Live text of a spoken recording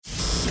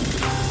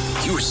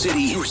Your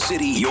city, your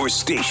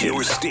station,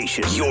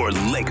 your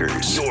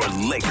Lakers,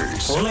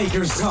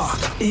 Lakers talk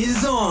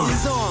is on.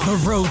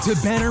 The road to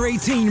Banner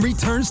 18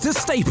 returns to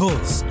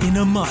Staples in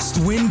a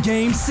must-win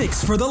Game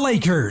 6 for the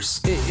Lakers.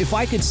 If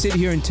I could sit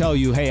here and tell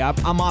you, hey,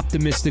 I'm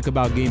optimistic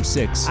about Game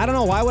 6, I don't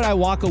know, why would I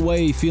walk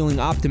away feeling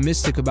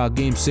optimistic about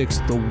Game 6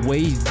 the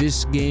way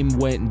this game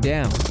went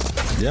down?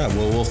 Yeah,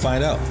 well, we'll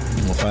find out.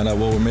 We'll find out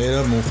what we're made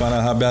of, and we'll find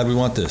out how bad we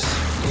want this.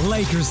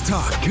 Lakers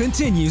talk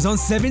continues on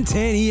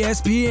 710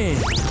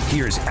 ESPN.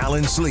 Here's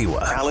Alan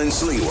Sliwa.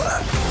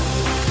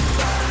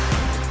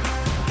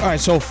 All right,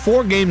 so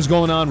 4 games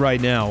going on right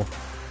now.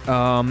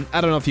 I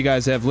don't know if you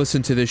guys have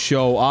listened to this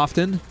show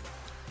often.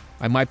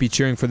 I might be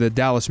cheering for the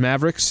Dallas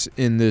Mavericks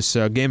in this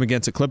game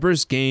against the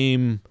Clippers,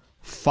 Game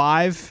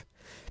 5.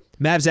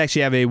 Mavs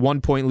actually have a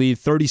 1-point lead,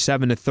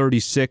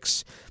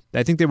 37-36.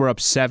 I think they were up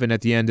 7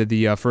 at the end of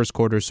the first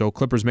quarter, so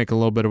Clippers make a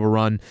little bit of a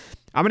run.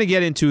 I'm going to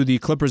get into the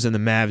Clippers and the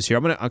Mavs here.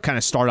 I'll kind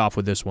of start off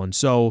with this one.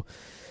 So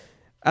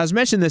I was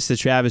mentioning this to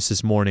Travis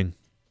this morning.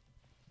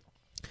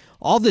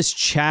 All this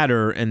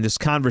chatter and this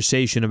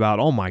conversation about,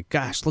 oh my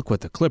gosh, look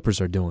what the Clippers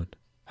are doing.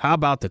 How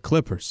about the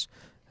Clippers?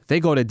 They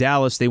go to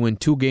Dallas, they win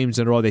 2 games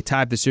in a row, they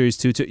tie up the series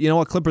 2-2. You know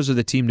what? Clippers are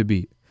the team to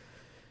beat.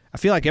 I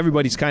feel like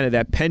everybody's kind of,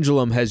 that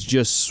pendulum has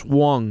just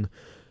swung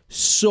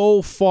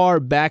so far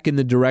back in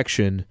the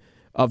direction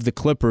of the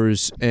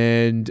Clippers,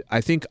 and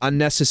I think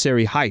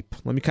unnecessary hype.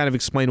 Let me kind of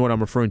explain what I'm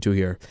referring to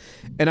here.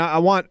 And I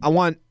want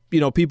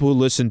people who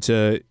listen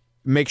to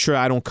make sure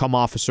I don't come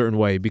off a certain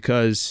way,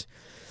 because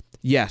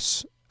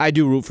yes, I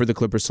do root for the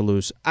Clippers to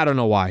lose. I don't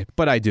know why,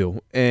 but I do.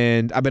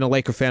 And I've been a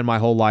Laker fan my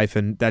whole life,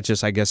 and that's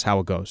just, I guess, how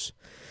it goes.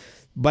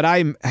 But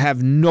I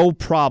have no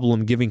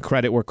problem giving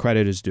credit where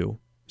credit is due.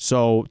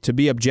 So to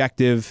be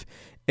objective,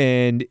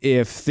 and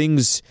if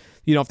things,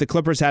 if the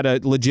Clippers had a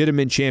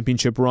legitimate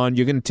championship run,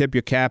 you're going to tip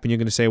your cap and you're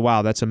going to say,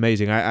 wow, that's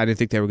amazing. I didn't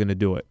think they were going to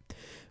do it.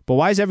 But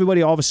why is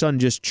everybody all of a sudden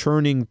just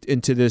churning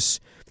into this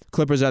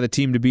Clippers are the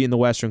team to be in the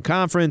Western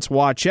Conference?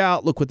 Watch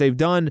out. Look what they've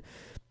done.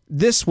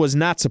 This was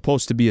not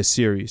supposed to be a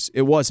series.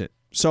 It wasn't.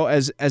 So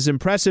as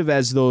impressive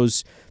as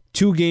those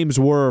 2 games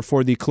were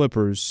for the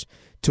Clippers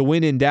to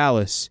win in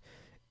Dallas,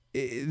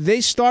 they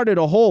started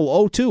a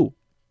whole 0-2.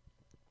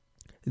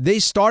 They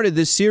started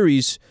this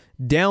series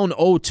down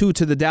 0-2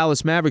 to the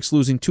Dallas Mavericks,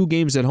 losing 2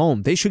 games at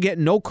home. They should get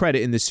no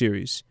credit in this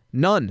series.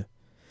 None.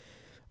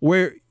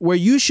 Where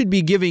you should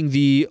be giving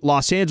the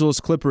Los Angeles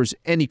Clippers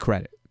any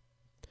credit.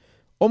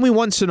 Only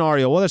one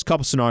scenario. Well, there's a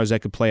couple scenarios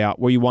that could play out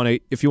where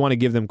if you want to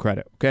give them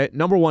credit. Okay?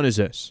 Number 1 is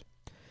this.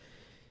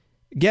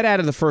 Get out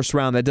of the first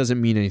round. That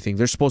doesn't mean anything.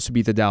 They're supposed to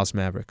beat the Dallas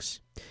Mavericks.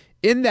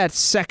 In that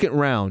second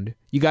round,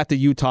 you got the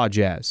Utah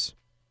Jazz.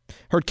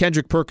 Heard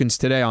Kendrick Perkins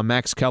today on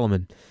Max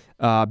Kellerman.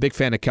 Big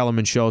fan of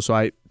Kellerman's show, so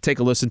I take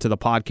a listen to the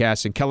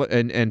podcast,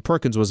 and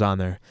Perkins was on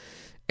there.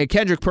 And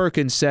Kendrick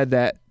Perkins said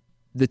that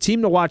the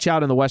team to watch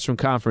out in the Western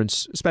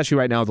Conference, especially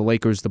right now, the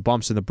Lakers, the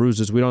bumps and the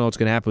bruises, we don't know what's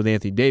going to happen with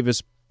Anthony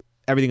Davis,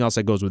 everything else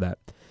that goes with that.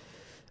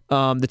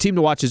 The team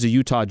to watch is the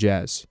Utah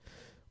Jazz.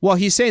 Well,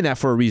 he's saying that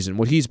for a reason.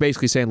 What he's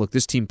basically saying, look,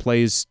 this team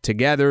plays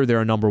together.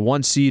 They're a number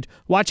 1 seed.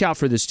 Watch out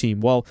for this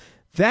team. Well,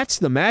 that's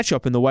the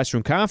matchup in the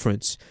Western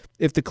Conference.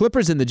 If the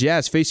Clippers and the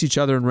Jazz face each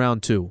other in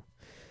round 2,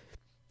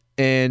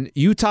 and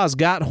Utah's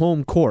got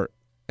home court,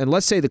 and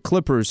let's say the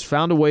Clippers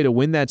found a way to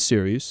win that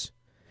series,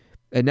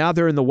 and now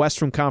they're in the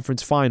Western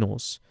Conference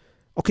Finals,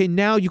 okay,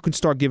 now you can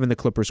start giving the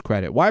Clippers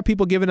credit. Why are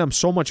people giving them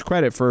so much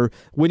credit for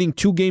winning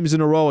 2 games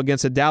in a row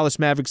against a Dallas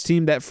Mavericks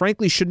team that,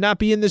 frankly, should not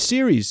be in the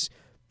series?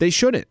 They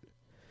shouldn't.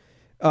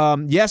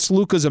 Yes,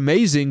 Luka's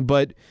amazing,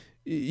 but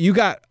you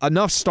got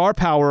enough star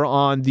power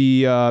on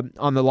the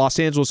Los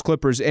Angeles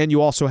Clippers, and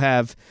you also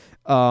have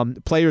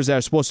players that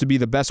are supposed to be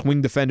the best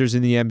wing defenders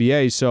in the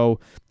NBA. So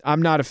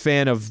I'm not a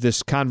fan of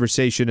this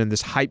conversation and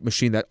this hype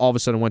machine that all of a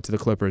sudden went to the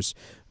Clippers.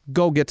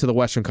 Go get to the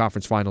Western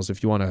Conference Finals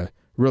if you want to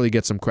really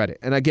get some credit.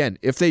 And again,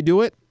 if they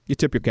do it, you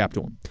tip your cap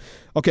to them.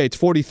 Okay, it's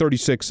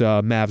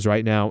 40-36 Mavs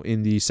right now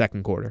in the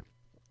second quarter.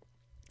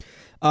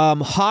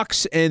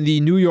 Hawks and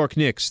the New York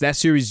Knicks. That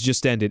series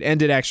just ended.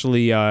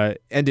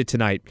 Ended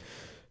tonight.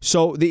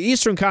 So the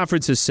Eastern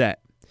Conference is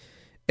set.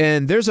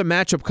 And there's a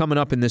matchup coming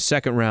up in this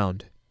second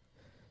round.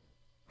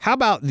 How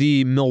about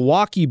the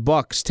Milwaukee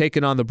Bucks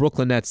taking on the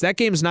Brooklyn Nets? That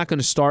game's not going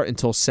to start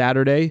until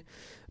Saturday.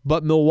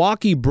 But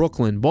Milwaukee,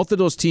 Brooklyn, both of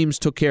those teams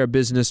took care of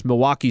business.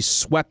 Milwaukee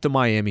swept the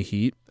Miami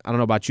Heat. I don't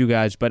know about you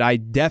guys, but I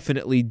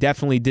definitely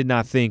did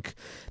not think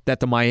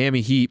that the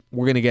Miami Heat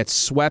were going to get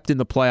swept in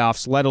the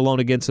playoffs, let alone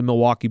against the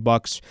Milwaukee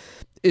Bucks.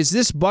 Is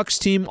this Bucks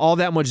team all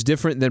that much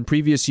different than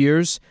previous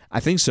years? I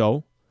think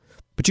so.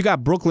 But you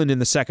got Brooklyn in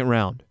the second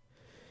round.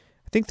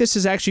 I think this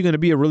is actually going to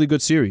be a really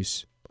good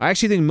series. I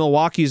actually think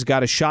Milwaukee's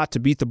got a shot to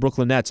beat the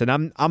Brooklyn Nets, and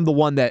I'm the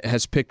one that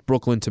has picked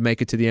Brooklyn to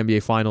make it to the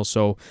NBA Finals,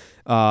 so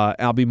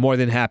I'll be more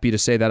than happy to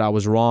say that I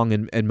was wrong,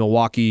 and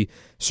Milwaukee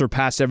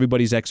surpassed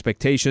everybody's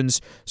expectations.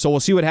 So we'll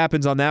see what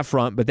happens on that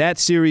front, but that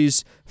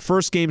series,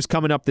 first game's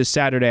coming up this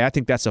Saturday. I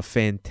think that's a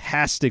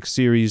fantastic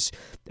series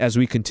as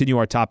we continue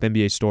our top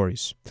NBA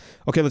stories.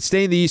 Okay, let's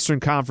stay in the Eastern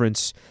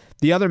Conference.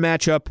 The other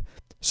matchup,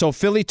 So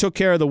Philly took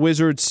care of the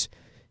Wizards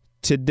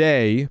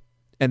today,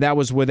 and that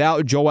was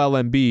without Joel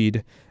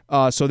Embiid.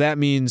 So that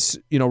means,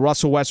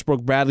 Russell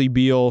Westbrook, Bradley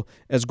Beal,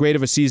 as great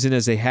of a season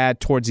as they had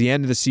towards the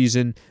end of the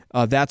season,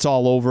 that's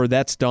all over.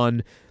 That's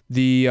done.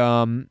 The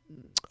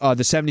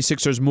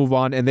 76ers move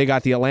on, and they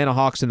got the Atlanta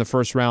Hawks in the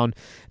first round.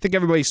 I think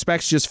everybody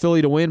expects just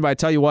Philly to win, but I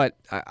tell you what,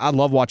 I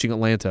love watching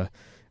Atlanta.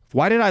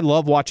 Why did I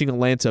love watching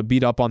Atlanta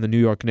beat up on the New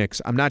York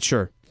Knicks? I'm not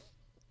sure.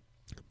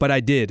 But I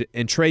did.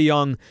 And Trae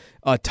Young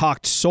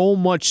talked so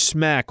much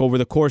smack over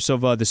the course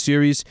of the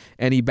series,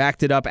 and he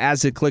backed it up,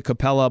 as did Clint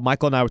Capella.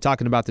 Michael and I were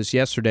talking about this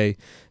yesterday.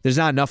 There's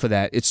not enough of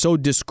that. It's so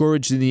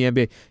discouraged in the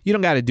NBA. You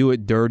don't got to do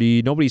it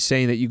dirty. Nobody's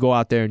saying that you go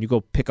out there and you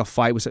go pick a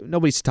fight with somebody.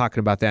 Nobody's talking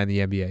about that in the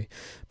NBA.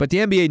 But the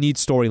NBA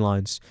needs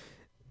storylines.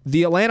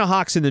 The Atlanta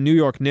Hawks and the New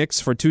York Knicks,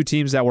 for two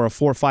teams that were a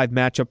 4-5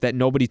 matchup that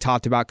nobody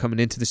talked about coming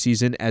into the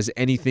season as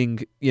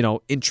anything,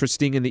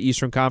 interesting in the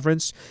Eastern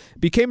Conference,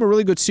 became a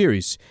really good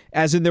series.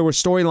 As in, there were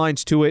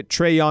storylines to it.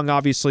 Trae Young,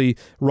 obviously,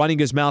 running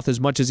his mouth as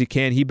much as he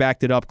can. He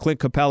backed it up. Clint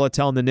Capella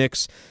telling the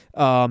Knicks,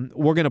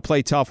 we're going to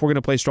play tough, we're going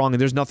to play strong,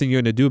 and there's nothing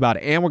you're going to do about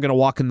it. And we're going to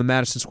walk in the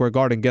Madison Square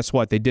Garden. Guess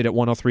what? They did it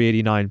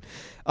 103-89.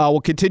 We'll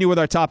continue with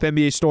our top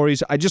NBA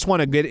stories. I just want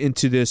to get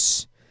into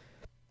this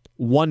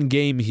one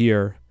game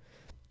here.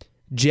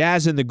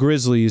 Jazz and the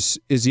Grizzlies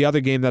is the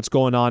other game that's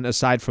going on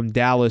aside from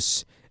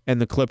Dallas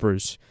and the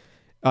Clippers.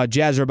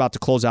 Jazz are about to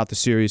close out the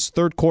series.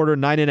 Third quarter,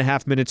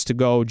 9.5 minutes to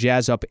go.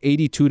 Jazz up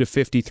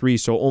 82-53,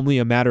 so only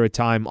a matter of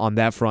time on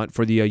that front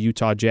for the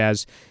Utah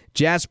Jazz.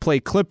 Jazz play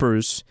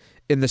Clippers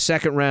in the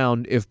second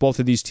round if both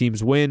of these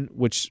teams win,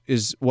 which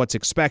is what's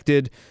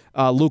expected.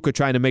 Luka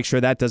trying to make sure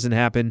that doesn't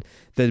happen.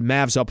 The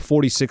Mavs up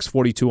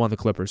 46-42 on the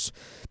Clippers.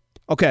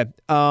 Okay,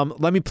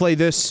 let me play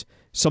this.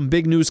 Some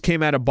big news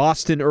came out of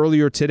Boston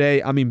earlier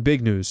today. I mean,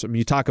 big news.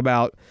 You talk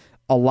about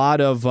a lot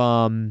of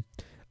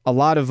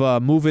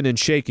moving and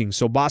shaking.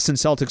 So Boston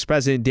Celtics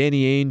president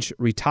Danny Ainge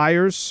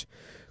retires.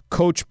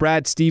 Coach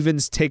Brad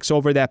Stevens takes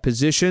over that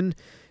position.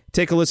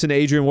 Take a listen to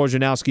Adrian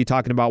Wojnarowski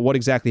talking about what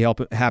exactly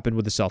happened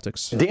with the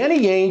Celtics.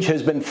 Danny Ainge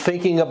has been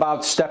thinking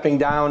about stepping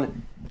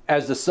down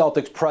as the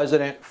Celtics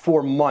president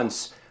for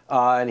months,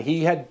 and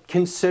he had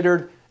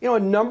considered, a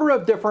number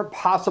of different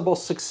possible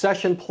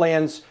succession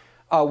plans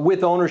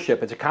with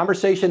ownership. It's a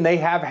conversation they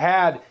have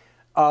had,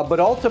 but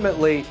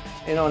ultimately,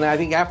 and I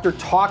think after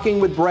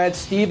talking with Brad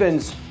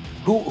Stevens,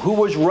 who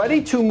was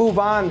ready to move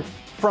on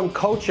from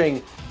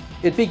coaching,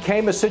 it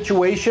became a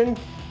situation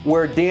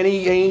where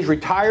Danny Ainge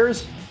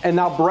retires, and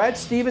now Brad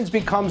Stevens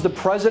becomes the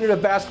president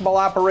of basketball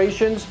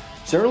operations,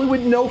 certainly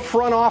with no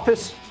front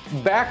office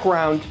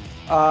background.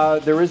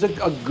 There is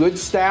a good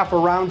staff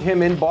around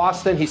him in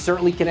Boston. He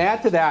certainly can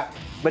add to that.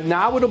 But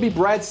now it'll be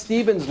Brad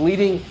Stevens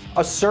leading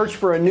a search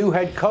for a new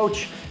head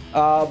coach.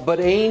 But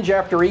Ainge,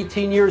 after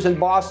 18 years in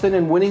Boston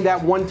and winning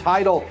that one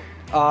title,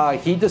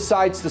 he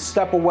decides to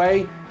step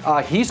away.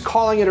 He's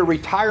calling it a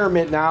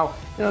retirement now.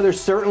 There's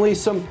certainly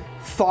some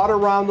thought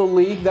around the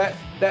league that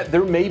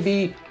there may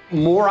be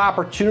more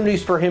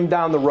opportunities for him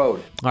down the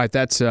road. All right,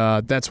 that's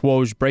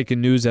Woj breaking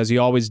news, as he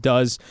always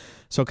does.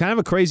 So kind of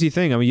a crazy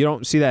thing. I mean, you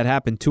don't see that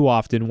happen too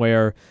often,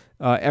 where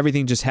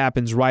everything just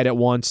happens right at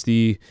once.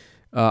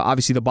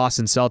 Obviously the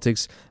Boston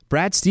Celtics,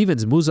 Brad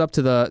Stevens moves up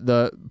to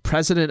the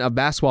president of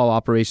basketball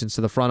operations,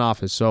 to the front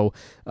office. So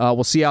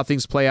we'll see how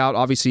things play out.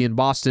 Obviously in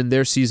Boston,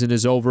 their season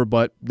is over,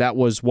 but that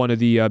was one of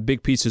the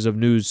big pieces of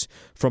news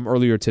from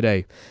earlier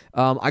today.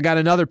 I got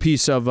another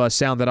piece of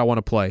sound that I want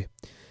to play.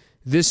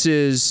 This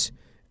is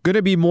going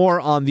to be more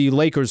on the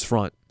Lakers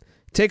front.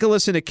 Take a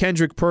listen to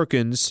Kendrick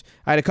Perkins.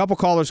 I had a couple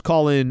callers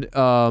call in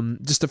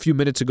just a few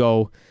minutes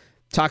ago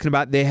talking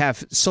about they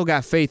have still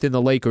got faith in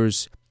the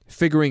Lakers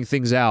figuring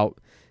things out.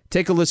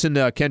 Take a listen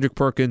to Kendrick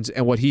Perkins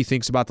and what he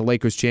thinks about the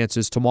Lakers'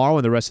 chances tomorrow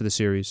and the rest of the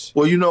series.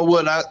 Well, you know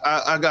what?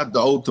 I got the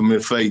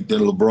ultimate faith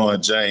in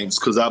LeBron James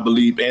because I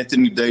believe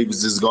Anthony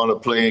Davis is going to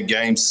play in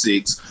Game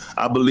 6.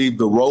 I believe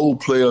the role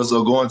players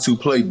are going to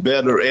play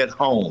better at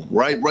home.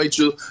 Right,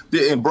 Rachel?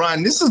 And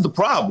Brian, this is the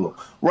problem,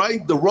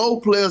 right? The role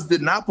players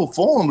did not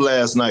perform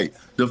last night.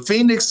 The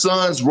Phoenix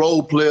Suns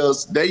role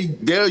players,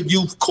 their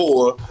youth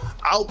core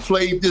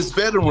outplayed this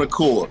veteran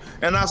core.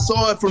 And I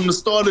saw it from the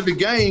start of the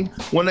game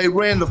when they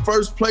ran the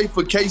first play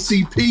for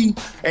KCP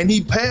and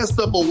he passed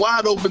up a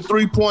wide open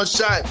 3-point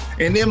shot.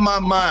 And in my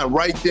mind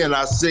right then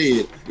I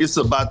said, it's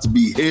about to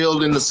be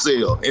hell in the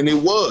cell. And it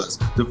was.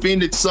 The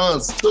Phoenix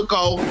Suns took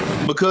off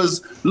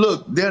because,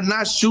 look, they're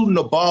not shooting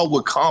the ball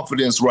with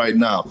confidence right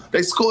now.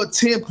 They scored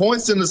 10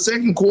 points in the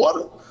second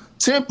quarter.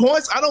 10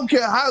 points? I don't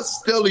care how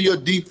stellar your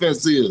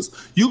defense is.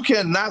 You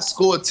cannot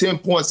score 10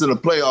 points in a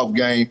playoff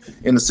game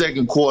in the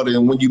second quarter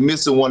and when you're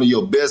missing one of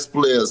your best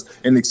players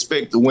and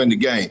expect to win the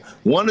game.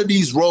 One of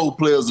these role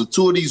players or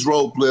two of these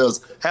role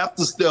players have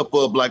to step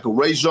up like a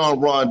Rajon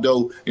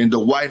Rondo and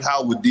Dwight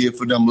Howard did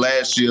for them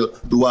last year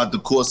throughout the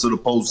course of the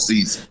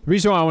postseason. The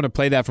reason why I want to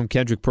play that from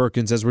Kendrick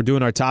Perkins as we're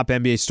doing our top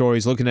NBA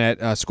stories, looking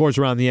at scores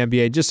around the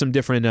NBA, just some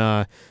different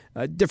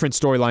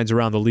storylines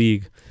around the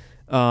league.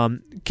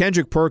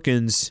 Kendrick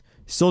Perkins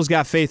Still's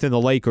got faith in the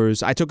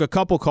Lakers. I took a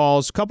couple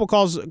calls. A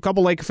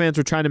couple Laker fans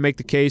were trying to make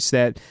the case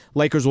that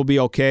Lakers will be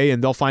okay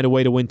and they'll find a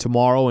way to win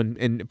tomorrow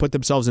and put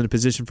themselves in a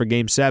position for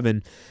Game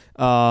 7.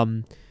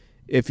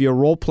 If your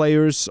role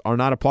players are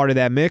not a part of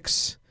that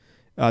mix,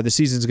 the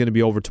season's going to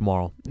be over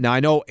tomorrow. Now, I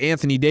know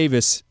Anthony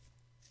Davis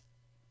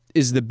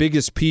is the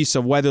biggest piece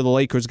of whether the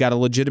Lakers got a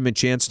legitimate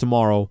chance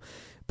tomorrow,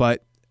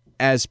 but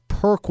as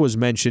Perk was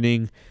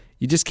mentioning,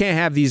 you just can't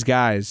have these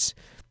guys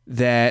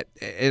that,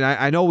 and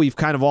I know we've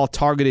kind of all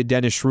targeted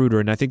Dennis Schroeder,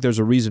 and I think there's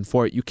a reason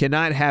for it. You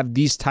cannot have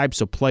these types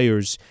of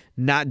players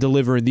not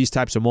deliver in these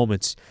types of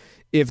moments.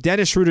 If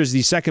Dennis Schroeder is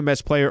the second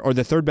best player or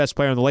the third best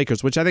player on the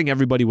Lakers, which I think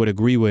everybody would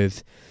agree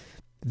with,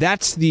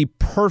 that's the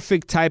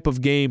perfect type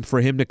of game for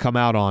him to come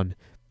out on.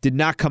 Did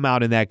not come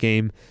out in that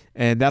game,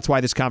 and that's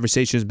why this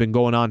conversation has been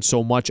going on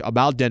so much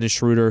about Dennis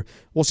Schroeder.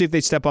 We'll see if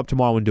they step up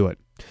tomorrow and do it.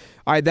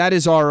 All right, that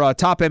is our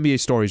top NBA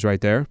stories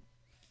right there.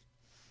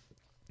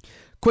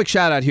 Quick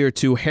shout-out here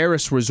to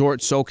Harris Resort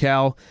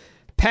SoCal.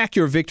 Pack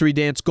your victory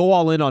dance. Go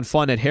all in on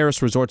fun at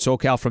Harris Resort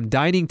SoCal. From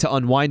dining to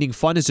unwinding,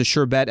 fun is a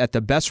sure bet at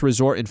the best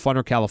resort in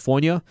Funner,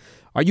 California.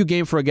 Are you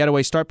game for a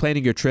getaway? Start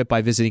planning your trip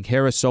by visiting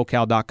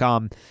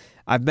harrissocal.com.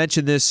 I've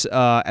mentioned this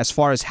as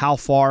far as how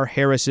far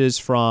Harris is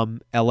from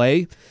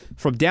L.A.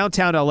 From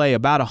downtown L.A.,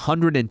 about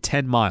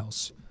 110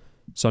 miles.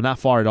 So not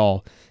far at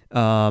all.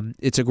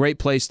 It's a great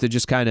place to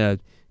just kind of,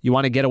 you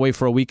want to get away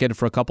for a weekend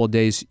for a couple of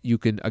days, you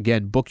can,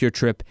 again, book your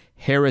trip,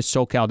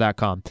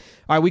 harrissocal.com. All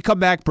right, we come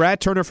back. Brad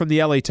Turner from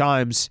the LA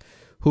Times,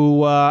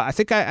 who I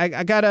think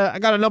I got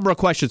a number of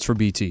questions for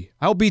BT.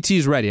 I hope BT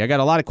is ready. I got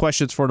a lot of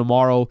questions for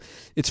tomorrow.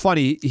 It's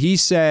funny, he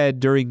said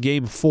during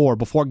Game 4,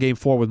 before Game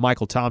 4 with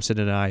Michael Thompson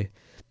and I,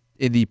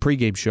 in the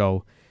pregame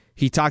show,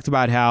 he talked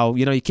about how,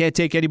 you can't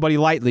take anybody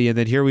lightly, and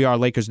then here we are,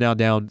 Lakers now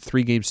down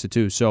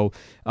 3-2. So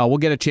we'll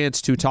get a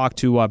chance to talk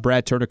to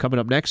Brad Turner coming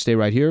up next. Stay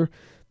right here.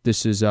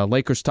 This is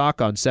Lakers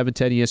Talk on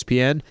 710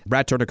 ESPN.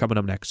 Brad Turner coming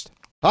up next.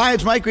 Hi,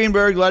 it's Mike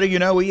Greenberg letting you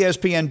know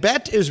ESPN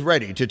Bet is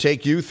ready to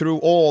take you through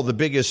all the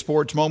biggest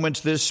sports moments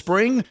this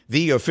spring.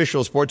 The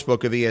official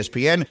sportsbook of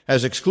ESPN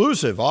has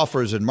exclusive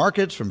offers and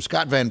markets from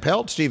Scott Van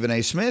Pelt, Stephen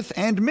A. Smith,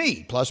 and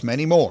me, plus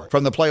many more.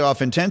 From the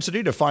playoff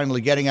intensity to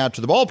finally getting out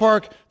to the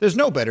ballpark, there's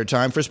no better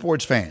time for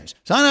sports fans.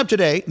 Sign up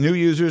today. New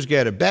users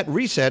get a bet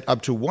reset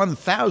up to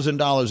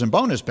 $1,000 in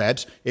bonus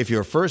bets if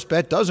your first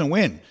bet doesn't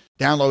win.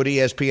 Download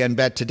ESPN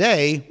Bet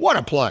today. What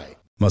a play.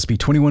 Must be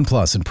 21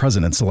 plus and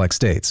present in select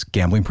states.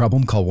 Gambling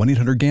problem? Call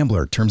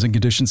 1-800-GAMBLER. Terms and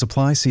conditions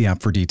apply. See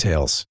app for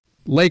details.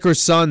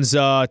 Lakers Suns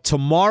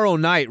tomorrow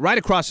night, right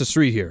across the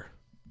street here.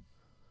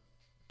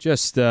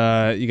 Just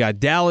you got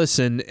Dallas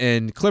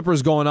and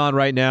Clippers going on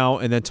right now,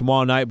 and then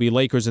tomorrow night will be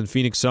Lakers and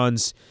Phoenix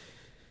Suns.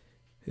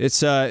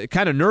 It's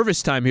kind of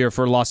nervous time here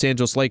for Los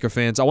Angeles Laker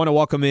fans. I want to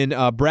welcome in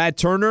Brad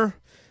Turner.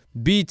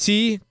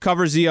 BT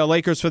covers the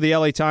Lakers for the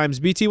LA Times.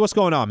 BT, what's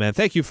going on, man?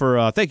 Thank you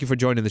for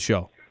joining the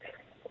show.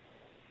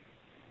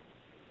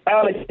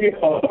 Alex,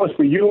 it's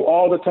for you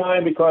all the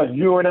time because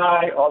you and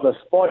I are the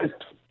smartest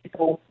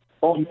people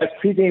on that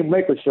pregame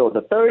Lakers show.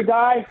 The third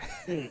guy?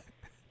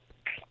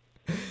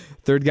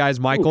 Third guy's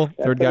Michael.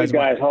 Third guy's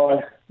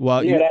hard.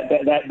 Well, yeah,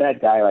 that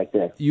guy right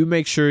there. You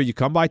make sure you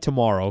come by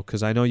tomorrow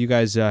because I know you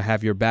guys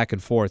have your back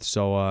and forth,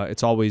 so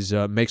it's always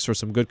makes for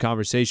some good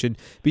conversation.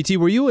 BT,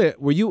 were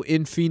you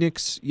in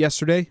Phoenix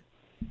yesterday?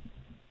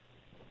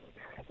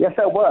 Yes,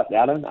 I was,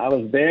 Alan. I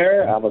was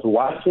there. I was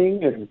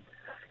watching, and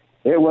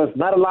it was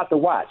not a lot to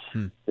watch,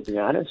 to be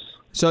honest.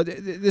 So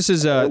this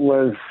is it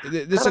was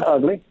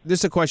ugly.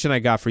 This is a question I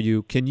got for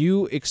you. Can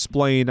you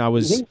explain? I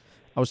was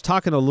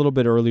talking a little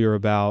bit earlier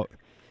about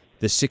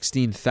the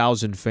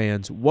 16,000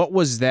 fans. What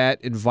was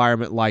that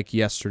environment like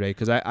yesterday?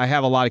 Because I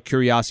have a lot of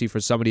curiosity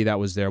for somebody that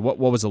was there. What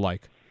was it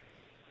like?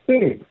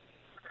 No,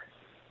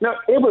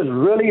 it was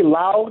really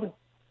loud,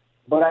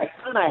 but I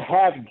kind of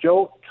half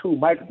joked to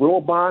Mike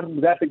Wilbon, who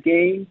was at the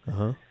game,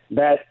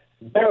 that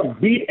their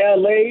beat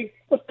L.A.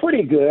 was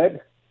pretty good,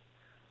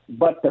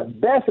 but the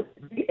best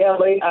beat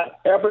L.A. I've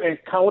ever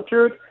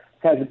encountered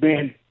has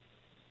been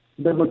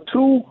number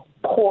 2,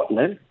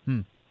 Portland,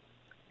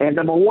 and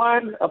number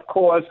 1, of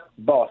course,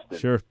 Boston.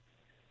 Sure.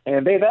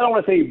 And they don't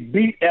want to say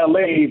beat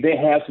L.A., they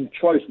have some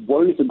choice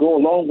words to go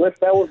along with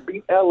that was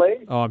beat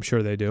L.A. Oh, I'm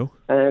sure they do.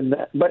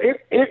 But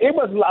it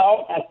was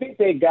loud. I think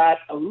they got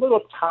a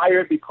little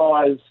tired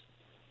because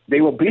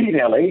they were beating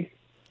L.A.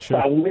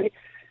 suddenly.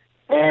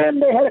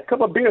 And they had a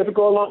couple of beers to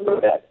go along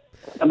with that.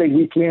 I mean,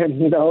 weekend,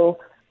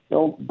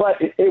 but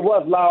it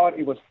was loud.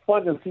 It was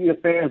fun to see the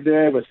fans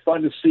there. It was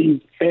fun to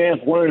see fans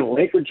wearing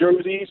Laker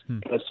jerseys.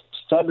 It was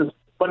fun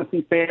to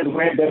see fans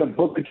wearing Devin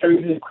Booker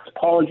jerseys, Chris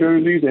Paul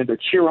jerseys, and to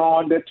cheer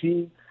on their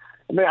team.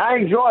 I mean, I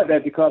enjoyed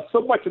that because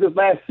so much of this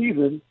last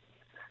season,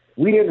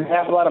 we didn't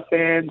have a lot of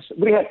fans.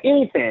 We didn't have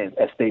any fans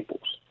at Staples.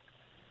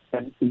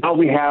 And now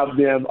we have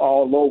them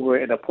all over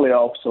in the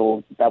playoffs,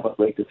 so that was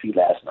great to see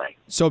last night.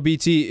 So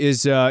BT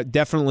is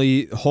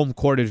definitely home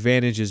court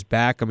advantage is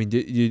back. I mean,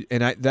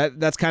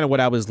 that's kind of what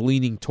I was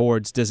leaning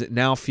towards. Does it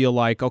now feel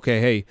like, okay,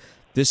 hey,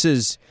 this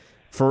is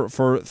for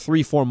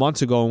 3-4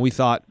 months ago, and we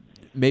thought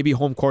maybe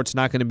home court's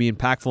not going to be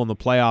impactful in the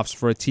playoffs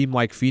for a team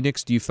like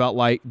Phoenix.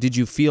 Did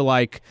you feel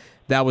like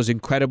that was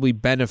incredibly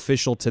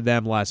beneficial to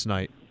them last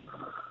night?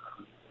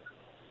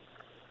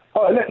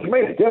 Oh, it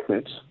made a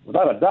difference,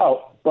 without a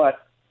doubt.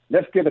 But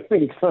let's give the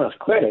Phoenix Suns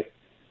credit.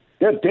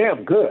 They're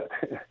damn good.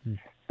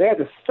 They had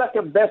the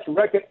second best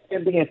record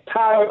in the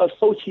entire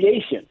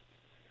association.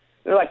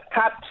 They're like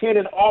top 10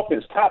 in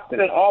offense, top 10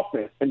 in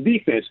offense and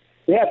defense.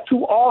 They have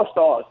 2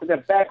 all-stars in their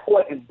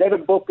backcourt in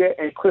Devin Booker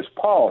and Chris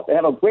Paul. They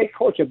have a great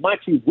coach in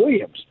Monty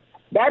Williams.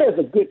 That is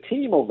a good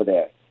team over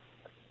there.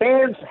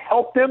 Fans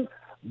helped them,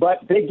 but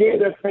they gave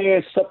their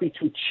fans something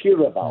to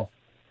cheer about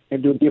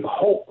and to give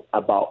hope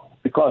about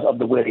because of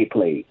the way they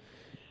played.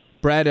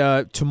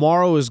 Brad,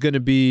 tomorrow is going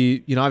to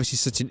be, obviously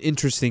such an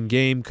interesting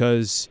game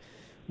because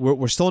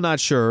we're still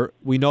not sure.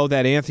 We know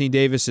that Anthony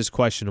Davis is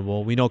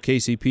questionable. We know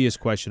KCP is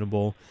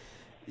questionable.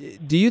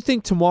 Do you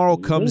think tomorrow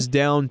comes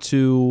down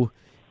to,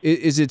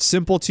 is it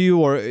simple to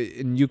you,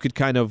 and you could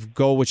kind of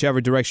go whichever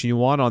direction you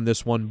want on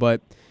this one,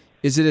 but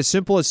is it as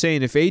simple as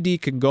saying if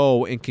AD can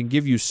go and can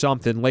give you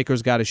something,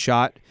 Lakers got a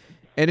shot?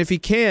 And if he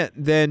can't,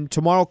 then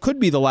tomorrow could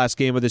be the last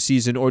game of the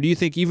season, or do you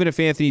think even if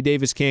Anthony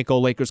Davis can't go,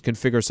 Lakers can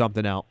figure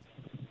something out?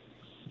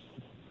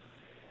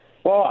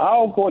 Well,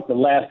 I'll go with the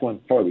last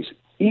one first.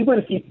 Even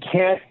if he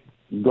can't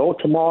go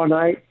tomorrow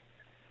night,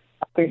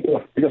 I think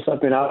they'll figure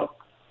something out.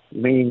 I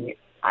mean,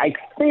 I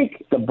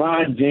think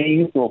LeBron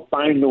James will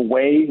find a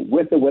way,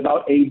 with or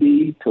without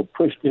AD, to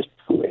push this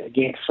to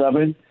Game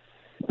 7.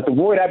 But the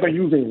word I've been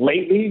using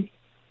lately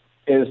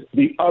is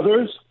the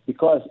others,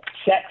 because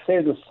Shaq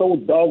says it so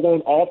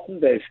doggone often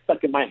that it's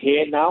stuck in my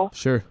head now.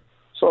 Sure.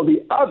 So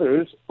the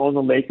others on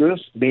the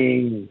Lakers,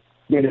 being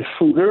Dennis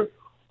Schroeder,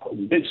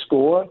 who did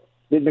score,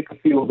 did make a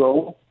field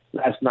goal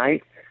last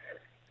night,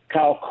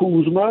 Kyle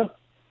Kuzma,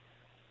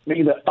 I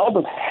mean, the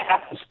others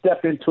have to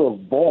step into a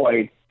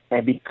void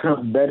and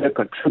become better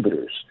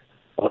contributors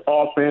on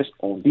offense,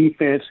 on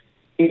defense,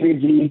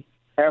 energy,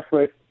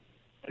 effort.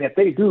 And if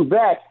they do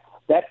that,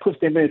 that puts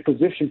them in a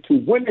position to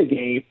win the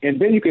game,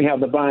 and then you can have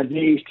LeBron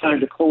James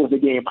trying to close the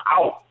game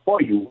out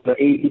for you, whether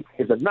AD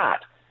plays or not.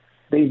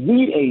 They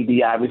need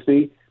AD,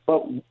 obviously,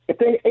 but if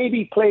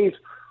AD plays,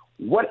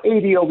 what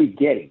AD are we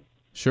getting?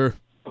 Sure.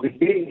 Are we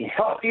getting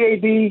healthy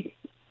AD,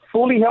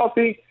 fully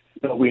healthy?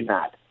 No, we're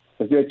not.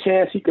 Is there a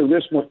chance he could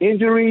risk more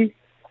injury?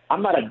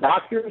 I'm not a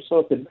doctor, so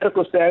if the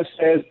medical staff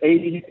says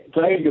AD can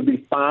play, you'll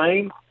be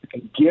fine, you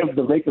can give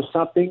the Lakers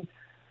something,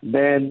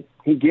 then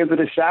he gives it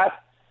a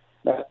shot.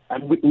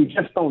 We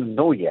just don't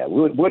know yet.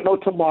 We'll know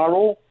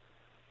tomorrow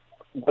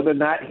whether or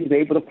not he's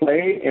able to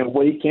play and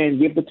what he can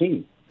give the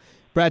team.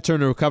 Brad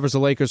Turner, who covers the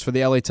Lakers for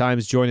the LA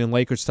Times, joining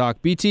Lakers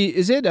Talk. BT,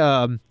 is it,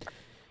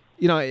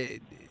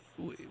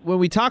 when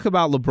we talk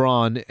about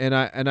LeBron,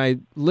 and I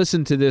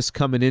listened to this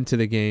coming into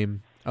the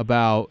game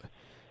about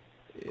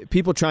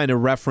people trying to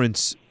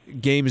reference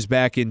games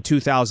back in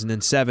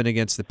 2007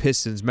 against the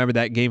Pistons. Remember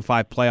that Game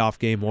 5 playoff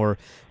game, or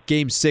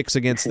Game 6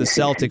 against the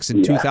Celtics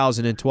in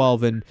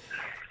 2012, and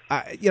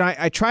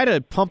I try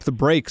to pump the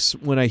brakes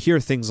when I hear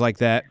things like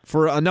that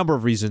for a number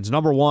of reasons.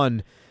 Number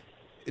one,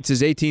 it's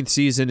his 18th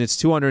season. It's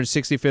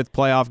 265th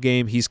playoff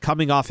game. He's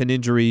coming off an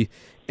injury,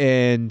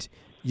 and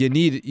you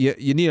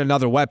need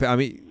another weapon. I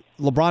mean,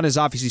 LeBron is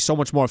obviously so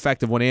much more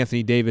effective when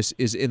Anthony Davis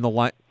is in the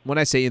line. When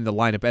I say in the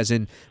lineup, as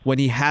in when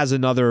he has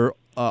another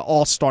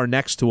all-star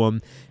next to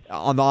him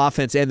on the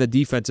offense and the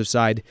defensive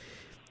side.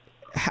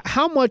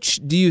 How much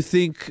do you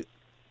think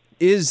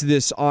is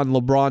this on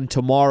LeBron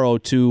tomorrow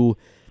to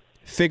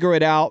figure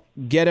it out,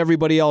 get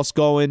everybody else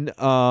going?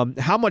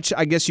 How much,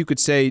 I guess you could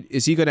say,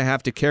 is he going to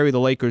have to carry the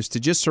Lakers to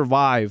just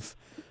survive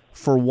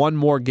for one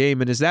more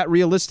game? And is that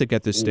realistic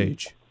at this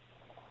stage?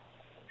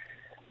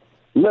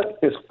 Look,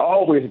 it's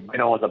always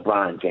been on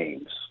LeBron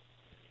James.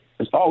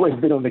 It's always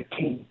been on the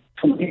team,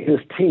 to lead his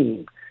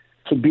team,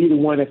 to be the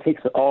one that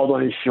takes it all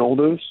on his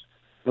shoulders.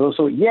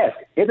 So, yes,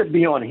 it'll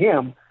be on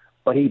him,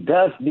 but he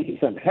does need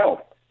some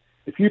help.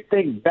 If you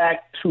think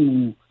back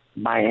to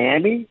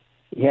Miami,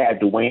 he had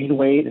Dwayne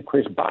Wade and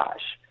Chris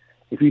Bosh.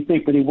 If you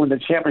think when he won the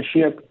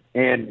championship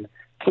in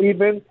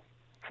Cleveland,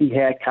 he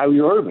had Kyrie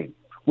Irving.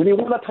 When he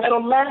won the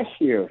title last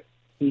year,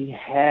 he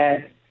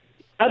had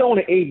not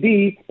only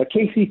AD, but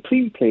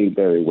KCP played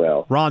very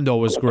well. Rondo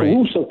was great.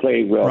 Caruso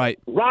played well. Right.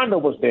 Rondo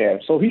was there.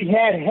 So he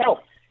had help.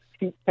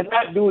 He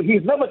cannot do it.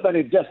 He's never done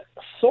it just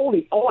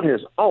solely on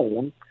his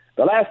own.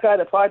 The last guy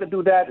that tried to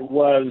do that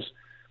was,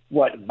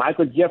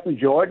 Michael Jeffrey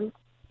Jordan.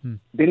 Then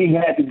he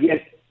had to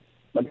get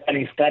a guy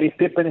named Scottie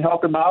Pippen to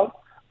help him out,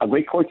 a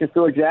great coach in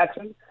Phil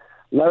Jackson.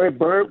 Larry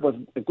Bird was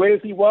as great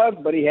as he was,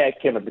 but he had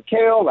Kevin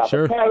McHale,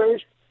 Robert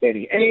Parrish,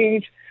 Danny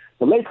Ainge,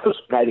 the Lakers,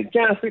 Magic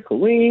Johnson,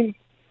 Kareem,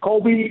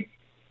 Kobe,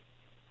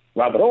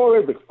 Robert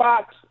Horry, Rick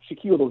Fox,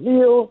 Shaquille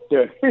O'Neal,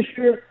 Derek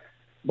Fisher,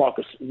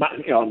 Marcus,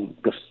 Gasol.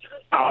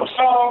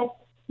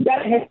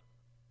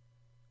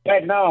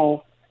 Right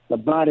now,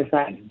 LeBron is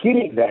not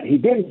getting that. He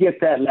didn't get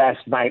that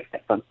last night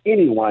from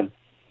anyone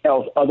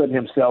else other than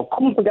himself.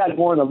 Kuzma got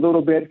going a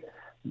little bit,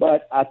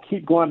 but I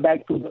keep going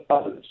back to the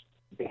others.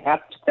 They have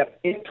to step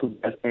into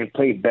this and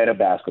play better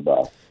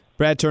basketball.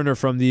 Brad Turner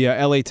from the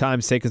LA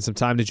Times taking some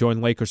time to join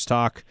Lakers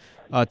Talk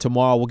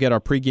tomorrow. We'll get our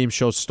pregame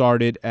show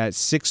started at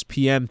 6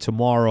 p.m.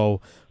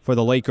 tomorrow for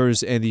the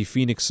Lakers and the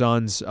Phoenix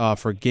Suns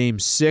for Game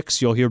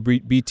 6. You'll hear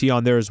BT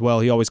on there as well.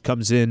 He always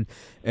comes in,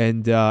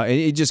 and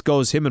it just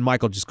goes, him and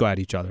Michael just go at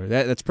each other.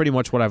 That's pretty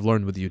much what I've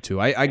learned with you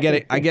two. I get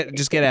it.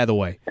 Just get out of the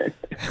way.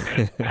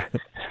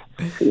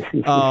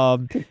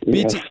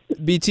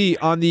 BT,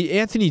 on the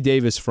Anthony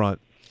Davis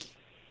front,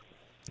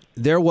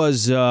 there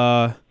was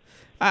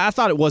I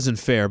thought it wasn't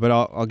fair, but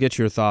I'll get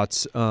your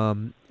thoughts.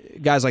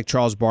 Guys like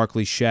Charles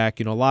Barkley,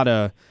 Shaq, a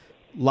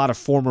lot of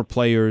former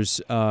players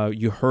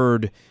you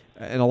heard,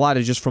 and a lot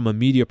of just from a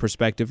media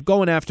perspective,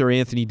 going after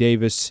Anthony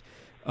Davis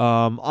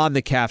on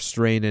the calf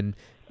strain, and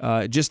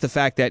just the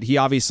fact that he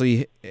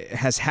obviously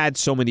has had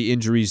so many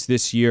injuries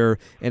this year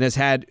and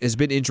has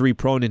been injury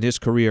prone in his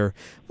career.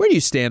 Where do you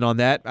stand on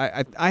that?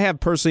 I have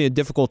personally a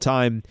difficult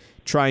time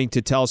trying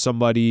to tell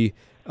somebody,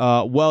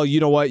 well, you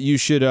know what, you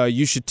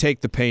should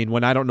take the pain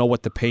when I don't know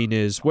what the pain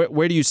is.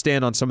 Where do you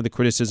stand on some of the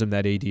criticism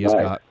that AD has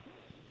got?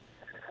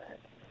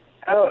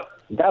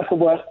 That's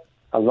what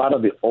a lot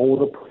of the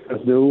older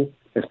players do,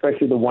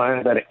 especially the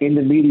ones that are in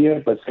the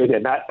media but say they're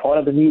not part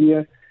of the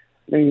media.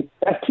 I mean,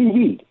 that's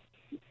TV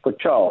for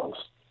Charles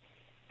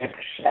and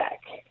for Shaq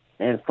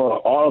and for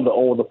all of the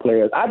older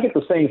players. I get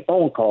the same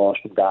phone calls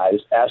from guys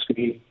asking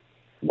me,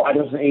 why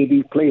doesn't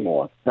AD play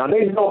more? Now,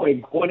 they know a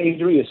groin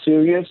injury is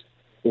serious.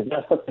 It's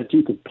not something that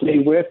you can play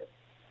with,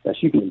 that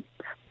you can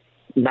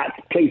not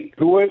play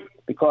through it,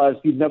 because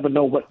you never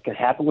know what can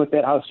happen with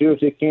that, how serious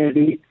it can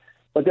be.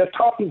 But they're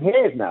talking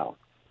heads now.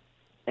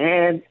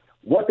 And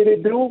what did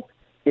it do?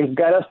 It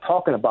got us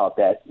talking about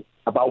that,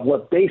 about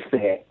what they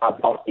said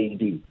about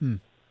AD.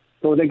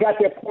 So they got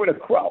their point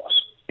across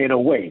in a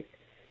way.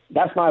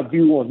 That's my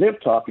view on them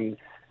talking.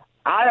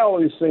 I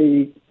always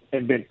say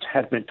and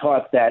has been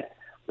taught that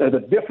there's a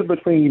difference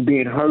between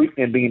being hurt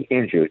and being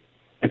injured.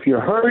 If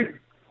you're hurt,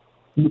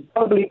 you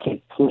probably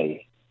can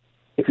play.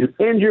 If you're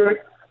injured,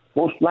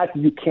 most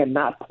likely you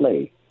cannot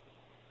play.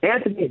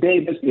 Anthony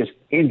Davis is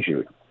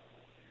injured.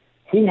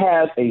 He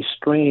has a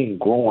strained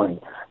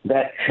groin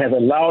that has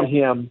allowed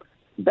him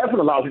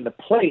to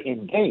play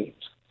in games.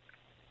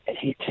 And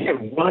he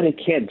can't run, he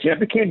can't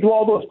jump, he can't do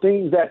all those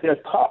things that they're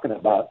talking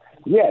about.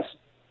 Yes,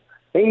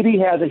 AD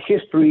has a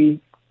history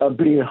of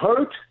being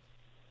hurt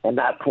and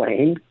not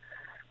playing.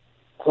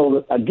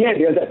 So, again,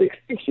 there's that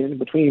distinction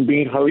between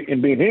being hurt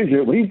and being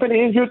injured. When he's been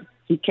injured,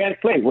 he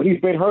can't play. When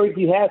he's been hurt,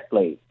 he has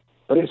played.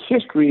 But his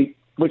history,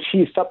 which he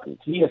has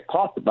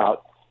talked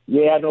about,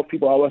 I know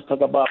people always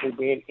talk about me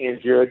being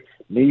injured,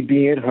 me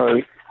being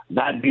hurt,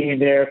 not being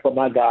there for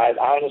my guys.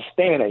 I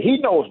understand that. He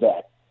knows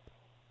that.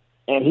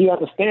 And he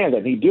understands that.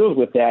 And he deals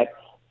with that.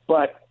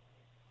 But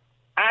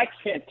I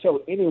can't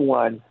tell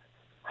anyone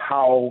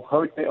how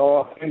hurt they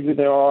are, how injured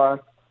they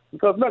are.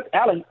 Because, look,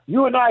 Alan,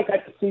 you and I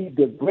got to see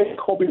the great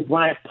Kobe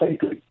Bryant play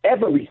through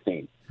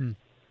everything.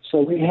 So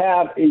we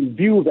have a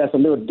view that's a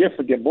little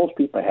different than most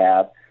people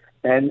have.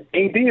 And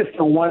AD is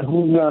someone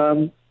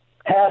who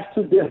has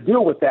to just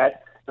deal with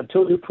that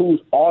until he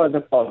proves all of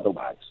them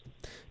otherwise.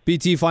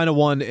 BT, final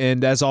one,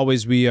 and as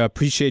always, we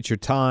appreciate your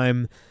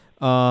time.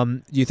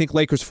 Do you think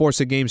Lakers force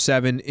a Game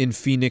 7 in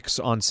Phoenix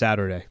on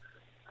Saturday?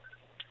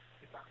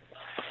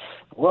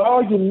 Well,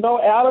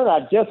 Alan,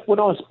 I just went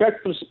on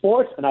Spectrum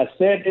Sports, and I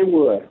said they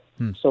would.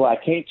 So I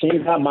can't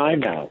change my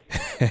mind now.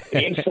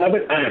 Game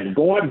 7, I'm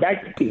going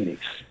back to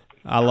Phoenix.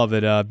 I love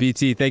it,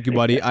 BT. Thank you,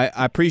 buddy.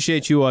 I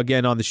appreciate you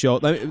again on the show.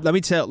 Let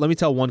me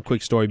tell one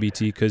quick story,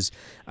 BT, because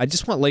I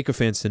just want Laker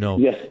fans to know.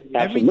 Yes,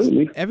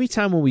 absolutely. Every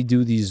time when we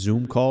do these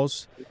Zoom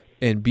calls,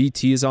 and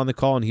BT is on the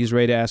call and he's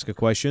ready to ask a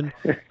question,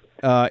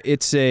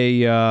 it's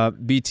a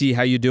BT,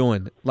 how you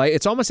doing? Like,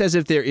 it's almost as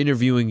if they're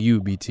interviewing you,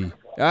 BT.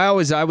 I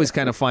always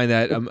kind of find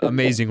that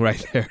amazing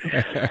right there.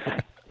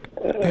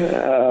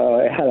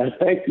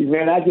 Thank you,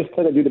 man. I just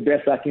try to do the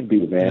best I can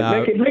do,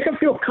 man. Make them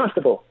feel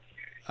comfortable.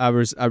 I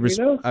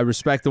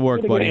respect the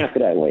work, buddy.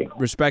 That way.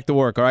 Respect the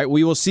work. All right,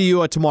 we will see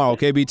you tomorrow.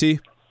 Okay, BT.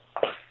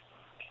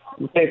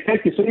 Okay,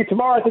 thank you. See you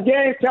tomorrow at the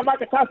game. Tell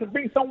Michael Thompson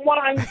bring some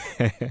wine.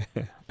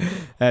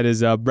 That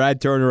is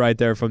Brad Turner right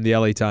there from the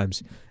LA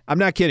Times. I'm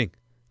not kidding.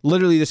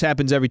 Literally, this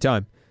happens every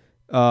time.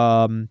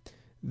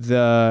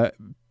 The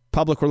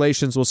public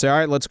relations will say, all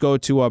right, let's go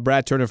to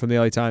Brad Turner from the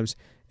LA Times.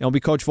 And it'll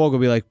be Coach Vogel will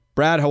be like,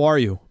 Brad, how are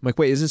you? I'm like,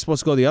 wait, isn't it supposed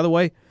to go the other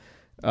way?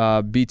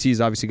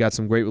 BT's obviously got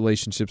some great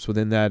relationships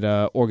within that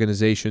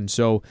organization.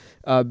 So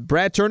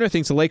Brad Turner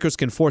thinks the Lakers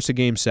can force a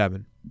Game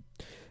 7.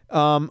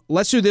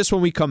 Let's do this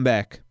when we come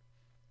back.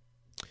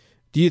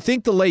 Do you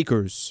think the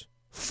Lakers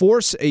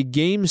force a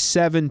Game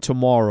 7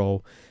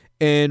 tomorrow?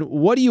 And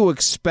what do you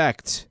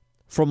expect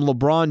from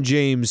LeBron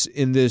James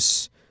in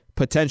this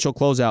potential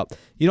closeout?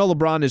 You know,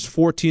 LeBron is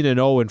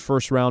 14-0 in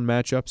first-round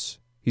matchups.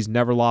 He's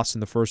never lost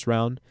in the first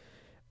round.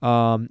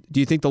 Do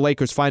you think the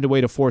Lakers find a way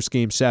to force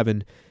Game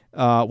 7?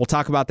 We'll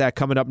talk about that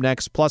coming up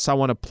next. Plus, I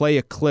want to play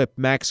a clip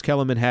Max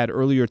Kellerman had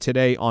earlier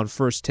today on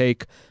First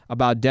Take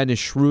about Dennis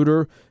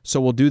Schroeder.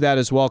 So we'll do that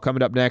as well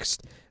coming up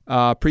next.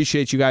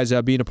 Appreciate you guys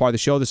being a part of the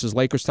show. This is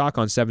Lakers Talk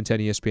on 710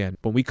 ESPN.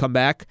 When we come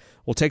back,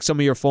 we'll take some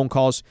of your phone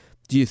calls.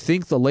 Do you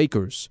think the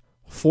Lakers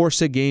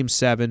force a Game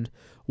 7?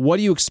 What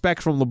do you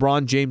expect from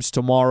LeBron James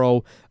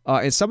tomorrow?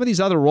 And some of these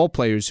other role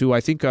players who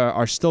I think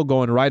are still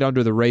going right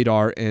under the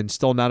radar and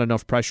still not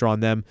enough pressure on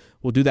them.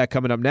 We'll do that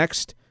coming up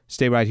next.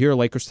 Stay right here.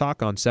 Lakers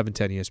Talk on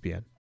 710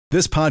 ESPN.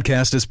 This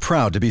podcast is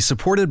proud to be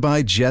supported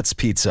by Jets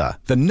Pizza,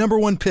 the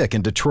 #1 pick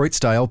in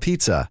Detroit-style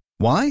pizza.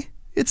 Why?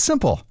 It's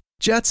simple.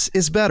 Jets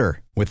is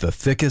better. With the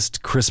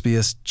thickest,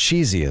 crispiest,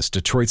 cheesiest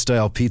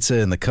Detroit-style pizza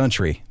in the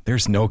country,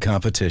 there's no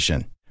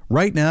competition.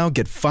 Right now,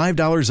 get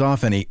 $5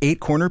 off any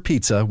 8-corner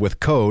pizza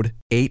with code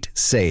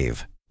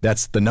 8SAVE.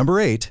 That's the number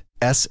 8,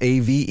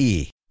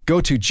 SAVE.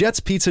 Go to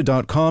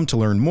jetspizza.com to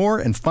learn more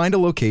and find a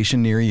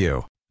location near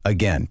you.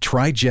 Again,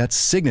 try Jet's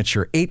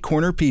signature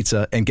 8-corner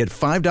pizza and get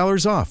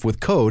 $5 off with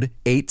code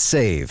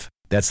 8SAVE.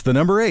 That's the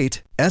number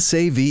 8,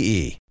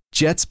 SAVE.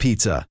 Jet's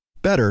Pizza.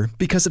 Better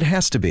because it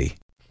has to be.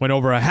 Went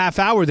over a half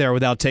hour there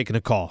without taking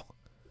a call.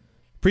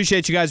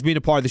 Appreciate you guys being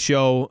a part of the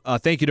show.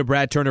 Thank you to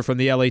Brad Turner from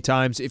the LA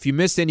Times. If you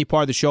missed any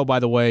part of the show, by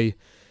the way,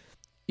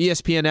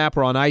 ESPN app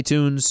or on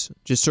iTunes,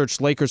 just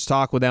search Lakers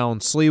Talk with Alan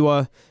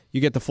Sliwa.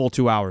 You get the full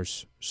 2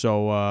 hours.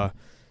 So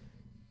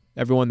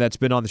everyone that's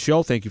been on the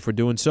show, thank you for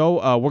doing so.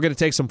 We're going to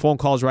take some phone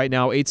calls right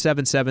now,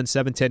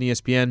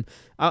 877-710-ESPN.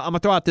 I'm going to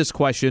throw out this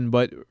question,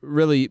 but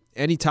really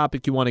any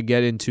topic you want to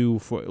get into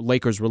for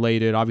Lakers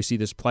related, obviously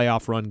this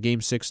playoff run, Game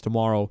 6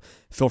 tomorrow,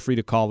 feel free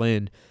to call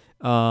in.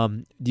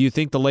 Do you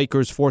think the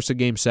Lakers force a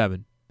Game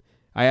 7?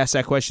 I asked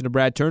that question to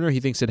Brad Turner.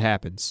 He thinks it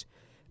happens.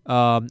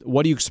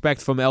 What do you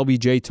expect from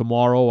LBJ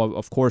tomorrow?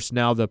 Of course,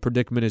 now the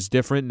predicament is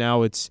different.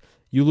 Now it's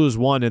you lose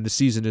one and the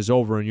season is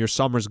over, and your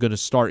summer's going to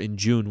start in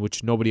June,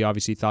 which nobody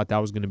obviously thought that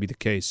was going to be the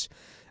case.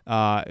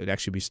 It'd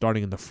actually be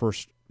starting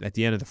at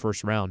the end of the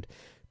first round.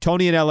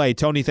 Tony in LA.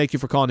 Tony, thank you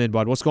for calling in,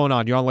 bud. What's going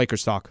on? You're on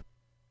Lakers Talk.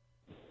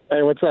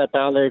 Hey, what's up,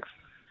 Alex?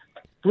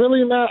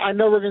 Really, man, I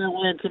know we're going to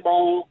win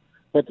tomorrow,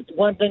 but the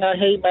one thing I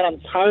hate, man, I'm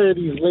tired of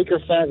these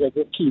Lakers fans that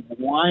just keep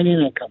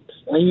whining and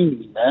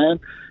complaining, man.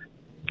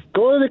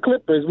 Go to the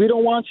Clippers. We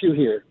don't want you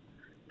here.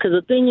 Because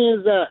the thing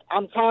is that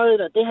I'm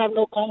tired that they have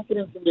no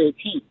confidence in their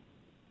team.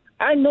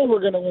 I know we're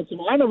going to win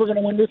tomorrow. I know we're going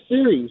to win this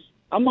series.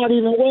 I'm not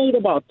even worried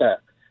about that.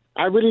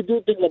 I really do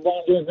think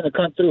LeBron James is going to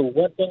come through.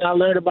 One thing I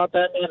learned about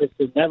that man is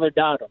to never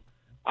doubt him.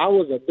 I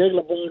was a big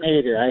LeBron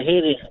hater. I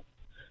hated him.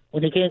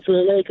 When he came to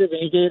the Lakers and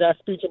he gave that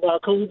speech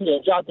about Kobe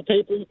and dropped the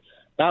paper,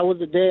 that was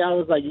the day I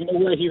was like, you know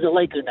what, he's a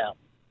Laker now.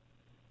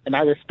 And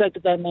I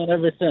respected that man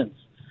ever since.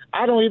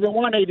 I don't even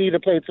want AD to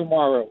play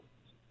tomorrow.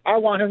 I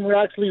want him to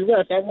actually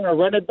rest. I want to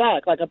run it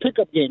back like a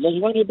pickup game.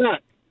 Let's run it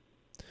back.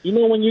 You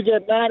know, when you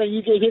get mad and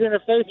you get hit in the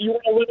face, you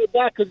want to run it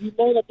back because you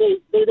know that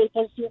they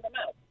punch you in the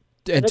mouth.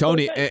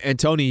 And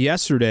Tony,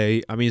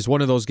 yesterday, I mean, it's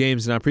one of those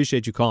games, and I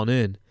appreciate you calling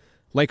in.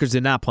 Lakers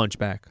did not punch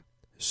back.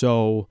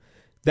 So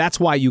that's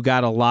why you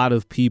got a lot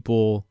of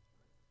people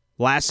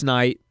last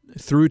night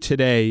through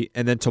today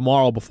and then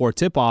tomorrow before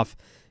tip-off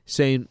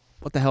saying,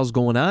 what the hell's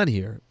going on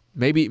here?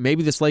 Maybe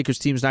this Lakers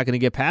team's not going to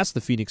get past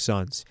the Phoenix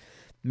Suns.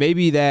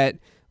 Maybe that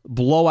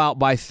blowout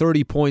by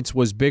 30 points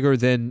was bigger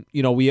than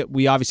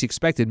we obviously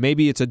expected.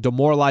 Maybe it's a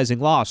demoralizing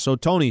loss. So,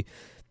 Tony,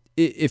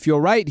 if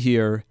you're right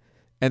here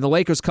and the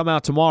Lakers come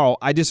out tomorrow,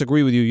 I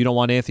disagree with you. You don't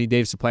want Anthony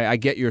Davis to play. I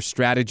get your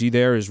strategy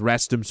there is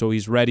rest him so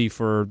he's ready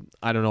for,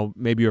 I don't know,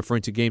 maybe you're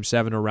referring to Game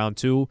 7 or Round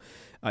 2.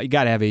 You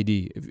got to have AD.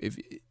 If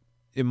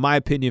in my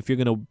opinion, if you're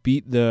going to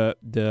beat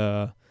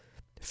the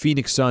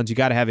Phoenix Suns, you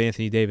got to have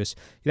Anthony Davis.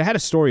 I had a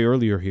story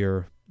earlier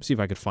here. Let's see if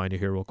I could find it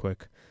here real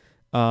quick.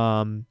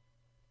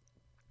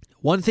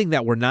 One thing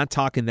that we're not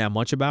talking that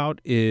much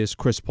about is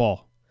Chris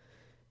Paul.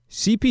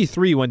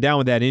 CP3 went down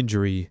with that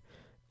injury,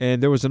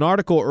 and there was an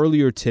article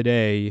earlier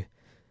today.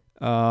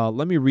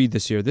 Let me read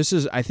this here. This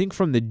is, I think,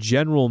 from the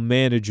general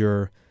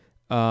manager.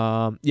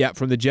 From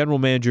the general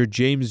manager,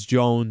 James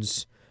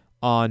Jones,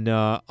 on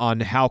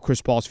how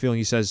Chris Paul's feeling.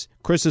 He says,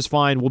 Chris is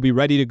fine. We'll be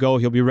ready to go.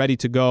 He'll be ready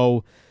to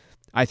go.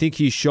 I think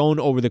he's shown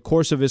over the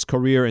course of his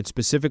career, and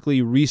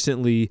specifically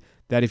recently,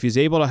 that if he's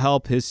able to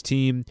help his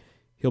team,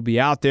 he'll be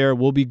out there,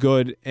 we'll be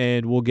good,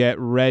 and we'll get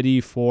ready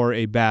for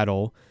a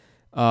battle.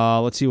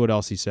 Let's see what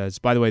else he says.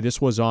 By the way,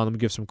 this was on, let me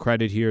give some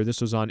credit here,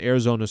 this was on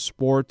Arizona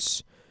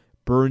Sports,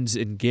 Burns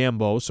and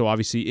Gambo, so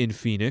obviously in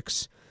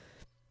Phoenix.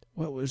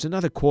 Well, there's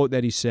another quote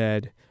that he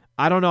said,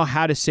 I don't know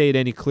how to say it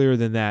any clearer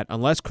than that.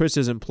 Unless Chris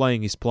isn't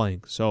playing, he's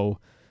playing. So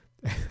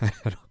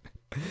I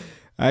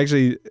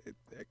actually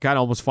kind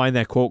of almost find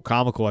that quote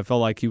comical. I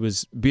felt like he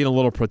was being a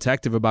little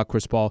protective about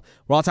Chris Paul.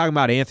 We're all talking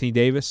about Anthony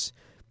Davis.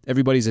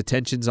 Everybody's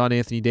attention's on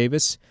Anthony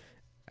Davis.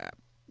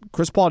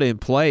 Chris Paul didn't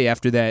play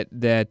after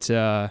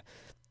that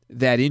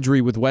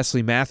injury with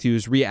Wesley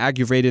Matthews,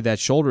 re-aggravated that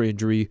shoulder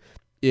injury.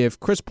 If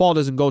Chris Paul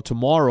doesn't go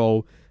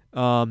tomorrow,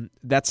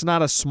 that's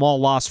not a small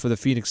loss for the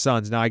Phoenix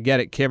Suns. Now, I get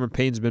it. Cameron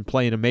Payne's been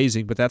playing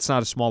amazing, but that's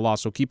not a small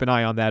loss, so keep an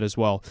eye on that as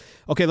well.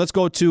 Okay, let's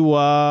go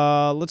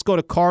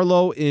to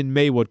Carlo in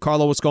Maywood.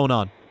 Carlo, what's going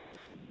on?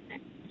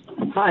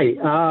 Hi.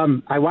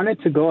 I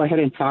wanted to go ahead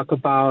and talk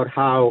about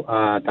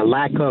how the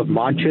lack of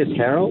Montrezl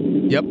Harrell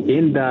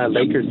in the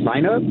Lakers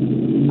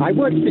lineup. I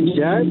would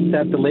suggest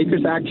that the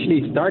Lakers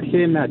actually start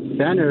him at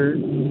center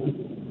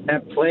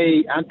and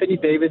play Anthony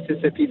Davis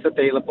if he's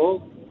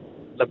available,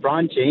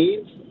 LeBron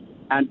James,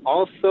 and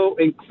also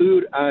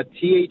include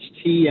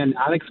THT and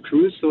Alex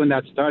Caruso in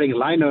that starting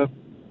lineup,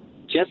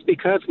 just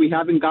because we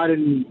haven't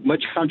gotten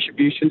much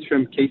contributions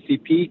from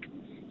KCP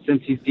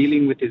since he's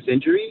dealing with his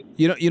injury.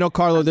 You know,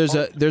 Carlo,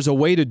 there's a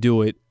way to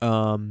do it.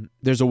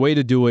 There's a way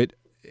to do it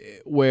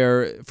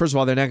where, first of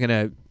all,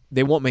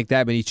 they won't make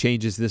that many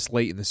changes this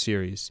late in the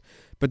series.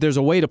 But there's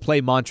a way to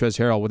play Montrezl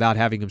Harrell without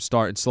having him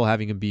start and still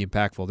having him be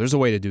impactful. There's a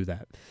way to do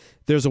that.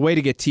 There's a way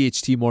to get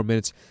THT more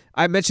minutes.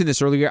 I mentioned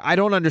this earlier. I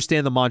don't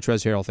understand the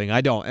Montrezl Harrell thing. I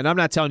don't. And I'm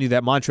not telling you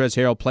that Montrezl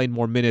Harrell playing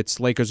more minutes,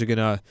 Lakers are going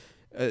to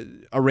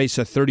erase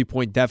a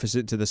 30-point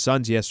deficit to the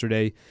Suns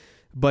yesterday.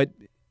 But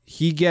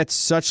he gets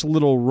such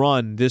little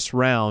run this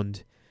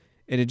round,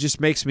 and it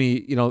just makes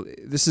me,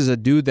 this is a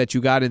dude that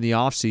you got in the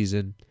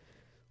offseason.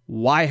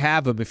 Why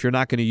have him if you're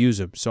not going to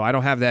use him? So I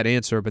don't have that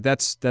answer, but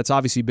that's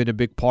obviously been a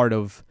big part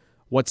of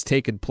what's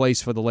taken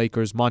place for the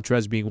Lakers,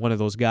 Montrezl being one of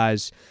those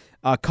guys.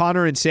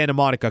 Connor in Santa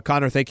Monica.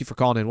 Connor, thank you for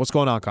calling in. What's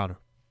going on, Connor?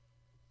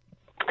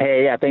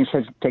 Hey, yeah, thanks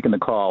for taking the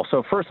call.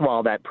 So first of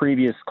all, that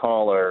previous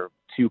caller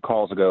 2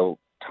 calls ago,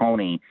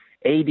 Tony,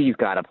 AD's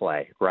got to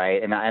play,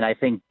 right? And I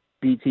think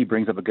BT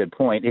brings up a good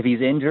point. If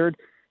he's injured,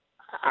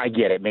 I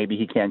get it. Maybe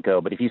he can't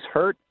go. But if he's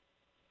hurt,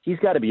 he's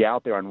got to be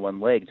out there on one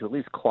leg to at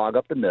least clog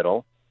up the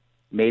middle,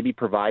 maybe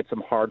provide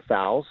some hard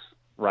fouls,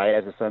 right,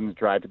 as the Suns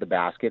drive to the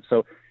basket.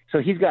 So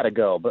he's got to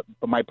go. But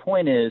my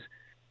point is,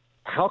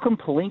 how come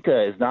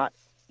Pelinka is not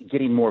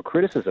getting more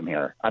criticism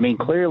here? I mean,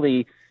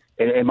 clearly,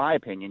 in my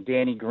opinion,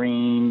 Danny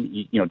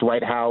Green,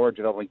 Dwight Howard,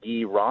 JaVale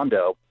McGee,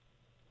 Rondo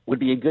would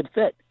be a good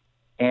fit.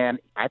 And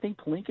I think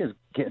Pelinka is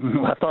getting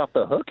left off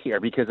the hook here,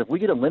 because if we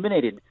get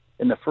eliminated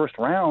in the first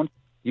round,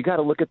 you got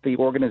to look at the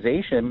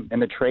organization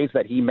and the trades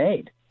that he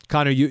made.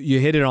 Connor, you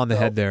hit it on the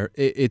head there.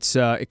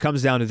 It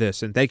comes down to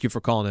this, and thank you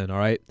for calling in, all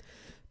right?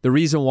 The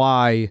reason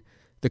why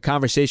the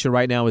conversation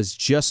right now is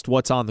just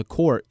what's on the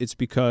court, it's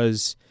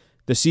because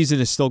the season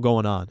is still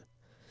going on.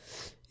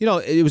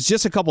 It was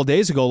just a couple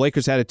days ago,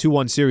 Lakers had a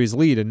 2-1 series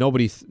lead, and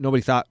nobody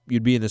thought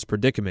you'd be in this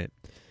predicament.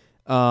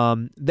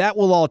 That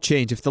will all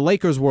change. If the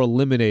Lakers were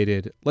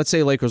eliminated, let's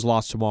say Lakers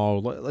lost tomorrow,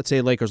 let's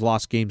say Lakers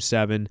lost Game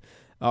 7,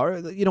 or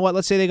you know what,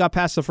 let's say they got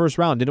past the first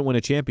round, didn't win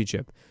a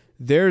championship.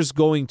 There's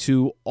going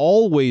to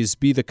always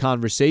be the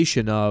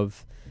conversation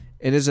of,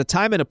 and there's a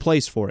time and a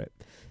place for it,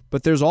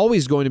 but there's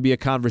always going to be a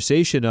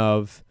conversation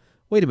of,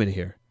 wait a minute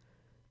here.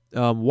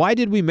 Why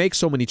did we make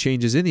so many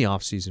changes in the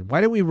offseason? Why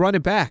didn't we run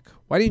it back?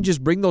 Why didn't you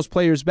just bring those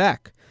players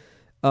back?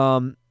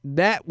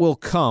 That will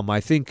come.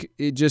 I think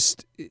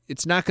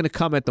it's not going to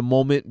come at the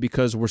moment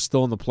because we're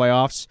still in the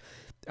playoffs.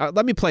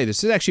 Let me play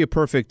this. This is actually a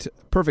perfect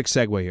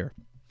segue here.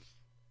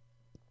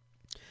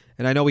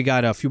 And I know we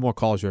got a few more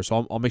calls here,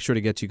 so I'll make sure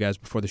to get to you guys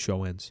before the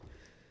show ends.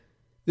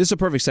 This is a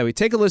perfect segue.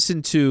 Take a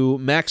listen to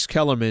Max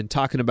Kellerman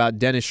talking about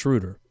Dennis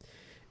Schroeder.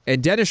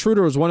 And Dennis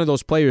Schroeder was one of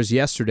those players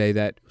yesterday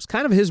that was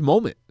kind of his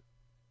moment.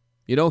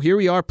 Here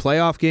we are,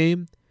 playoff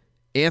game.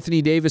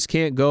 Anthony Davis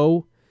can't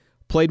go.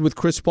 Played with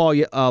Chris Paul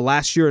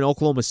last year in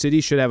Oklahoma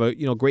City. Should have a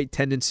great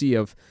tendency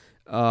of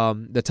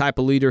the type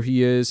of leader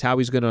he is, how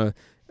he's going to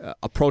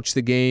approach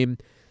the game.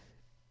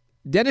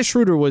 Dennis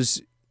Schroeder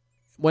was,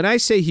 when I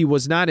say he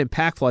was not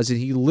impactful, as in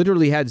he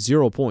literally had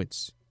 0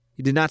 points.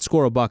 He did not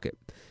score a bucket.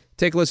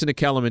 Take a listen to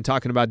Kellerman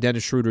talking about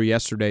Dennis Schroeder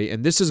yesterday,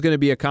 and this is going to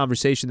be a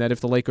conversation that if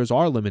the Lakers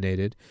are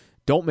eliminated,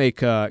 don't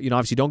make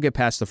obviously don't get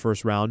past the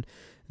first round.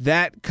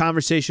 That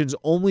conversation's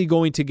only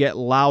going to get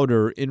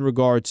louder in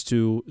regards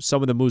to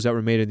some of the moves that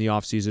were made in the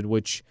offseason,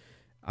 which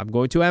I'm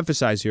going to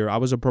emphasize here, I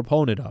was a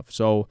proponent of.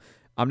 So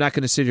I'm not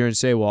going to sit here and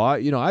say, well,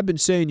 I've been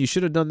saying you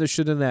should have done this,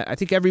 should have done that. I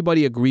think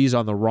everybody agrees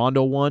on the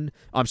Rondo one.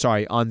 I'm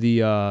sorry, on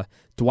the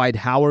Dwight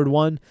Howard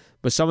one.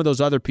 But some of those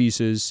other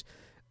pieces,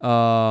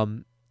 I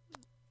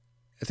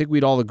think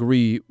we'd all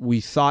agree,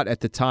 we thought at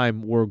the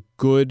time were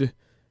good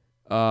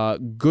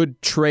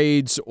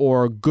trades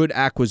or good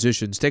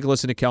acquisitions. Take a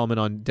listen to Kellerman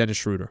on Dennis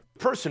Schroeder. The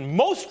person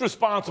most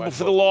responsible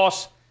for the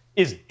loss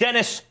is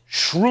Dennis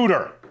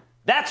Schroeder.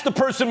 That's the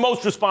person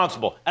most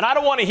responsible. And I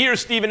don't want to hear,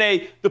 Stephen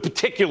A., the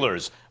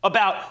particulars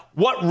about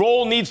what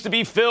role needs to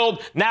be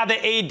filled now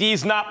that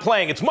AD's not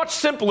playing. It's much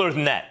simpler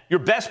than that. Your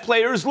best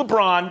player is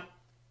LeBron.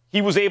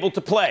 He was able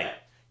to play.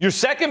 Your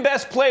second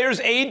best player is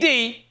AD.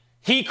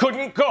 He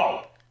couldn't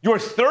go. Your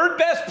third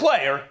best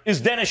player is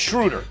Dennis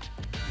Schroeder.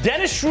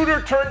 Dennis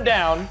Schroeder turned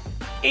down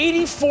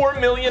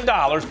 $84 million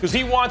because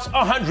he wants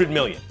 $100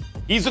 million.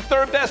 He's the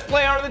third best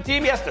player on the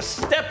team. He has to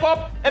step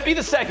up and be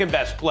the second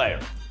best player.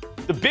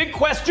 The big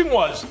question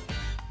was,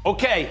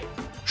 okay,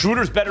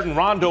 Schroeder's better than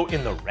Rondo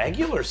in the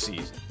regular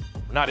season.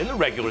 We're not in the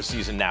regular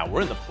season now.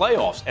 We're in the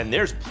playoffs, and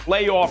there's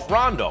playoff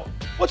Rondo.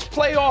 What's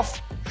playoff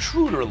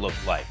Schroeder look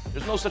like?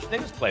 There's no such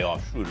thing as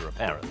playoff Schroeder,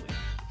 apparently.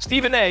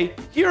 Stephen A.,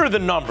 here are the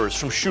numbers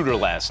from Schroeder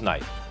last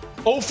night.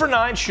 0 for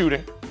 9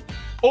 shooting,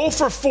 0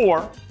 for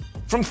 4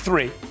 from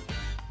 3.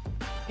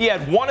 He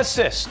had 1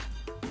 assist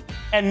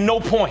and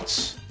no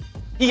points.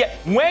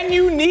 When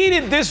you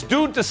needed this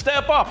dude to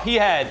step up, he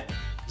had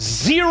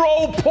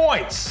 0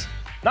 points.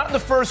 Not in the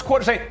first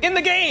quarter, saying in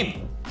the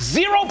game.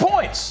 0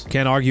 points.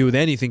 Can't argue with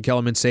anything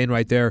Kellerman's saying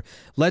right there.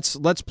 Let's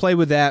play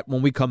with that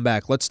when we come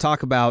back. Let's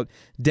talk about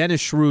Dennis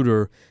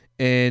Schroeder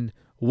and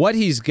what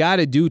he's got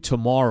to do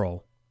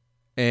tomorrow.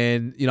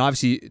 And,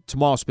 obviously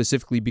tomorrow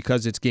specifically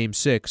because it's Game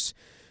 6,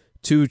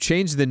 to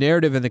change the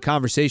narrative and the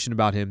conversation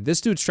about him. This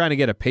dude's trying to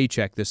get a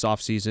paycheck this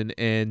offseason,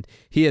 and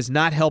he has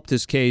not helped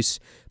his case.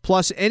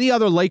 Plus, any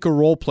other Laker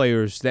role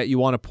players that you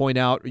want to point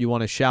out or you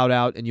want to shout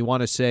out and you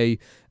want to say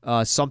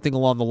something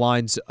along the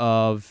lines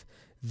of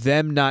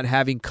them not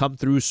having come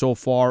through so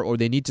far or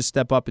they need to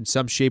step up in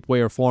some shape,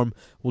 way, or form.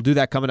 We'll do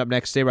that coming up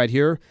next. Stay right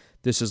here.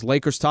 This is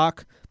Lakers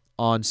Talk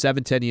on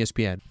 710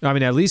 ESPN. I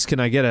mean, at least can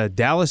I get a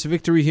Dallas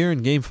victory here in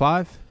Game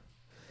 5?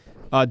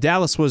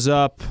 Dallas was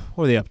up,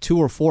 what were they up, 2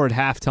 or 4 at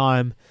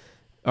halftime,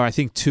 or I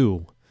think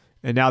 2,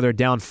 and now they're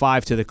down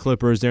 5 to the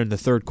Clippers. They're in the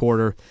third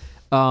quarter.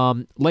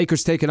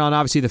 Lakers taking on,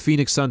 obviously, the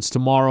Phoenix Suns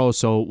tomorrow,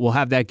 so we'll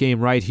have that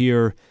game right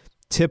here.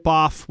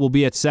 Tip-off will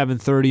be at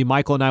 7:30.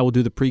 Michael and I will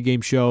do the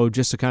pregame show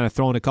just to kind of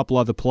throw in a couple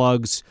other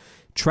plugs.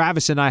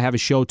 Travis and I have a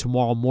show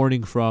tomorrow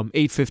morning from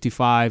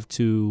 8:55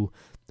 to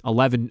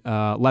 11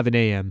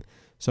 a.m.,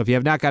 so if you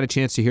have not got a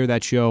chance to hear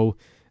that show,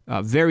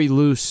 very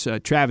loose.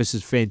 Travis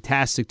is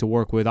fantastic to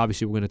work with.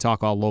 Obviously, we're going to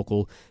talk all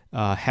local.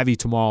 Heavy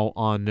tomorrow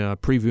on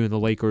previewing the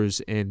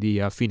Lakers and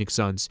the Phoenix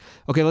Suns.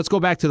 Okay, let's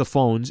go back to the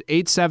phones.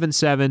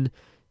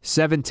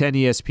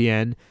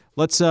 877-710-ESPN.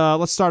 Let's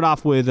start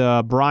off with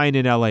Brian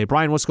in L.A.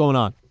 Brian, what's going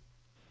on?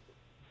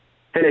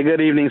 Hey,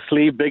 good evening,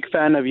 Sleep. Big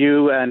fan of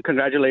you, and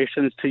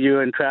congratulations to you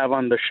and Trav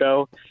on the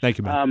show. Thank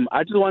you, man.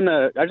 I just want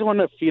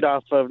to feed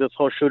off of this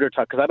whole Schroeder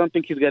talk because I don't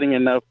think he's getting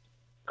enough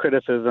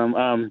criticism.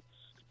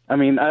 I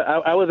mean,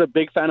 I was a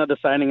big fan of the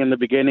signing in the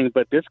beginning,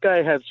 but this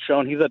guy has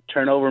shown he's a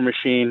turnover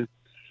machine.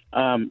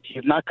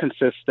 He's not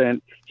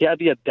consistent. He had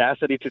the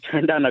audacity to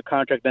turn down a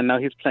contract, and now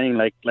he's playing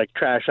like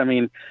trash. I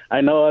mean,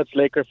 I know us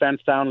Laker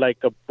fans sound like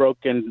a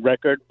broken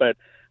record, but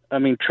I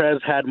mean,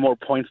 Trez had more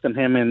points than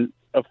him in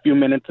a few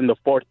minutes in the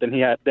fourth than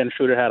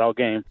Schroeder had all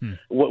game.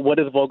 What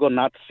is Vogel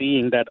not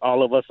seeing that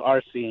all of us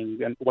are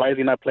seeing, and why is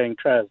he not playing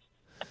Trez?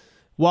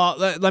 Well,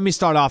 let me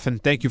start off, and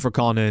thank you for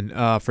calling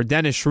in. For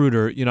Dennis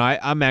Schroeder,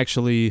 I'm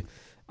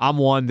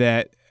one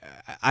that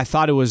I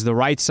thought it was the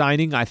right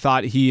signing. I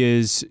thought he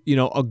is,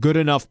 a good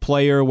enough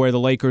player where the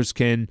Lakers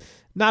can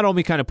not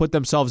only kind of put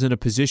themselves in a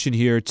position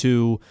here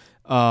to,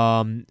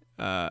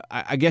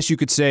 I guess you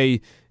could say,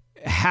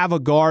 have a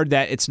guard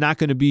that it's not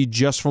going to be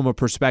just from a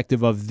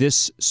perspective of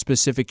this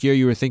specific year.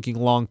 You were thinking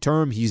long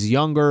term. He's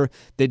younger.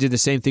 They did the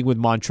same thing with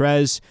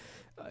Montrez.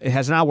 It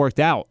has not worked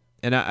out.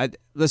 And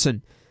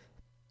listen.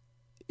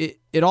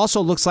 It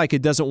also looks like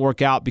it doesn't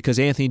work out because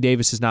Anthony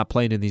Davis is not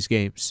playing in these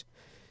games.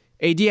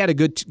 AD had a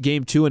good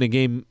game 2 and a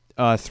game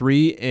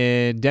 3,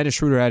 and Dennis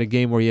Schroeder had a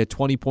game where he had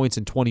 20 points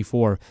and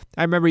 24.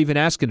 I remember even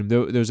asking him,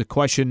 there was a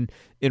question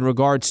in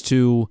regards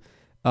to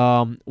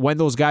when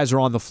those guys are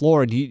on the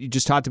floor, and he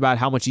just talked about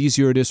how much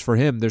easier it is for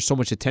him. There's so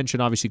much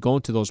attention obviously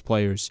going to those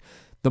players.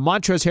 The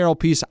Montrezl Harrell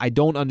piece, I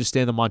don't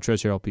understand the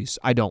Montrezl Harrell piece.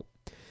 I don't.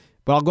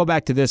 But I'll go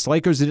back to this.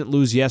 Lakers didn't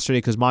lose yesterday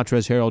because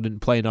Montrezl Harrell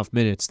didn't play enough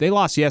minutes. They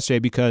lost yesterday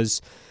because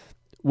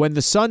when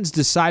the Suns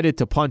decided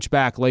to punch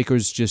back,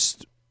 Lakers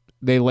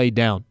they laid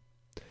down.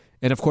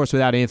 And, of course,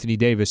 without Anthony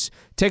Davis.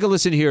 Take a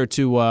listen here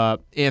to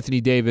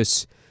Anthony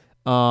Davis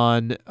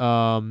on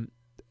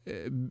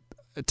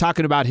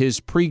talking about his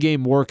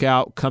pregame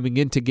workout coming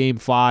into Game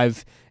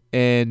 5,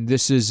 and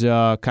this is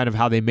kind of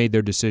how they made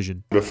their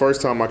decision. The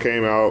first time I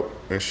came out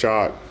and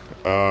shot,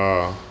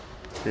 I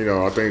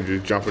think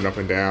just jumping up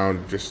and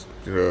down, just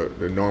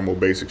the normal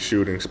basic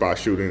shooting, spot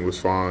shooting was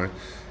fine.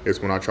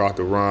 It's when I tried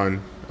to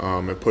run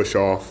and push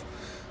off,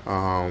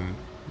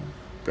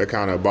 that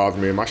kind of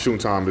bothered me. My shooting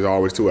time is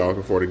always 2 hours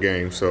before the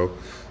game, so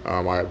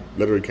I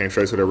literally came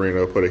straight to the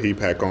arena, put a heat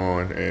pack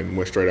on, and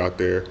went straight out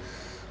there.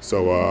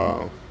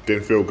 So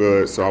didn't feel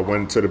good, so I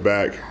went to the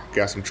back,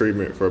 got some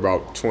treatment for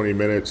about 20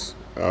 minutes,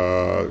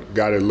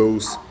 got it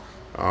loose,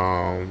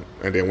 and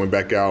then went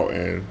back out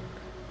and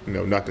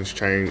nothing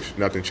changed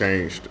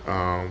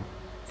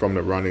from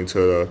the running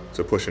to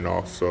pushing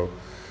off. So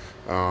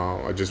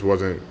I just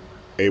wasn't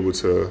able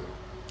to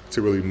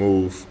really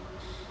move,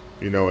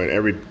 and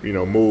every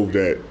move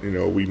that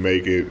we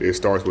make, it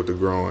starts with the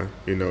groin.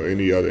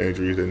 Any other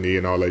injuries, the knee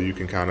and all that, you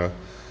can kind of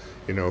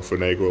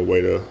finagle a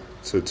way to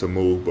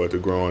move, but the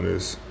groin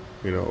is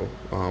a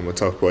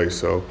tough place.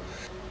 So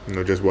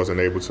just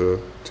wasn't able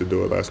to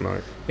do it last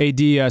night.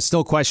 AD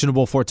still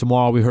questionable for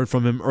tomorrow. We heard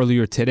from him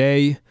earlier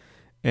today.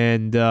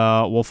 And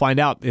we'll find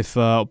out if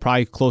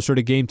probably closer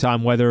to game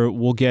time whether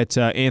we'll get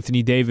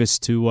Anthony Davis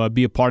to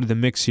be a part of the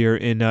mix here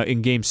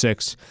in Game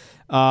 6.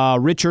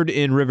 Richard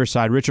in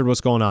Riverside. Richard,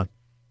 what's going on?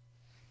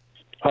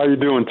 How you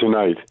doing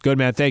tonight? Good,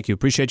 man. Thank you.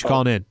 Appreciate you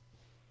calling in.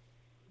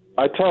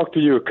 I talked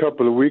to you a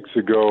couple of weeks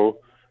ago,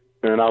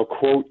 and I'll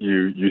quote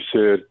you. You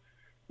said,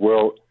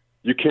 well,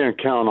 you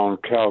can't count on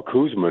Kyle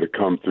Kuzma to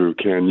come through,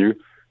 can you?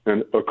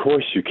 And of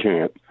course you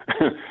can't.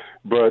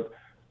 But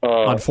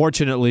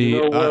unfortunately,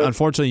 you know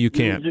you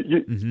can't.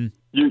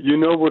 You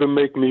know what would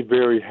make me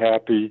very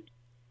happy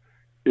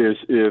is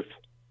if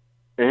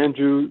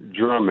Andrew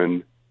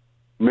Drummond,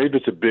 maybe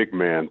it's a big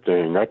man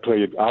thing.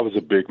 I was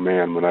a big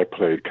man when I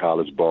played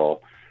college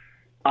ball.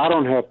 I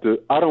don't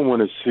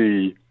want to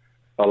see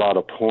a lot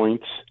of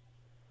points,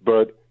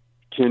 but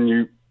can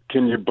you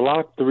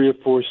block 3 or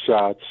 4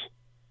 shots?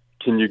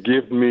 Can you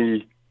give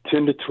me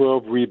 10 to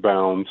 12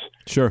 rebounds?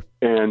 Sure.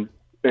 And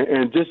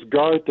just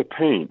guard the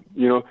paint.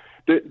 You know,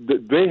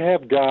 they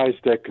have guys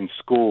that can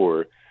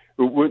score.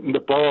 When the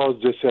ball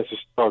just has to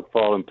start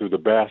falling through the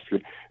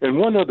basket. And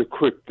one other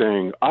quick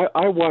thing,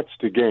 I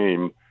watched the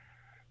game.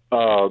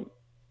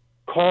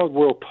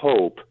 Caldwell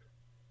Pope,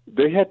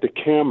 they had the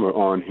camera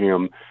on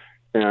him,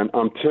 and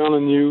I'm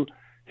telling you,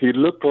 he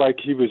looked like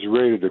he was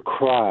ready to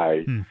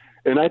cry.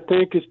 And I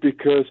think it's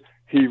because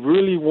he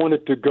really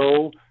wanted to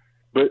go,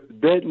 but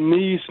that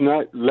knee's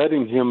not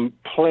letting him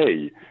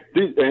play.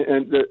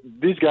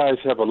 These guys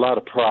have a lot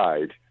of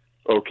pride,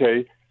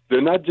 okay?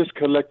 They're not just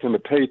collecting a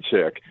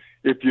paycheck.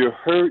 If you're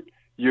hurt,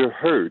 you're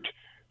hurt.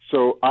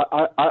 So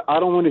I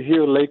don't want to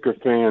hear Laker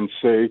fans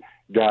say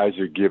guys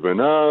are giving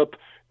up,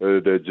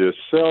 they're just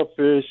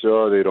selfish,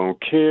 or they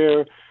don't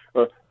care.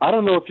 I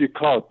don't know if you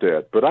caught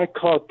that, but I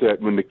caught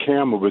that when the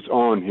camera was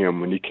on him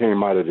when he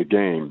came out of the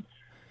game.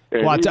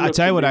 And well, I'll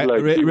tell you what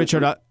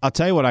Richard, I'll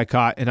tell you what I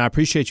caught, and I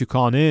appreciate you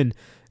calling in.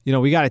 You know,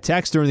 we got a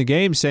text during the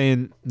game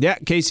saying, yeah,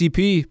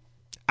 KCP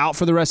out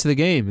for the rest of the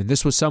game. And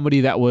this was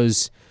somebody that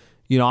was,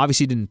 you know,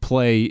 obviously didn't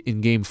play in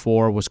Game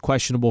 4, was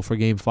questionable for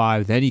Game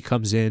 5. Then he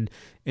comes in,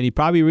 and he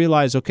probably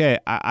realized, okay,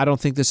 I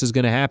don't think this is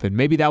going to happen.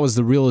 Maybe that was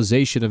the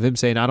realization of him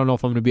saying, I don't know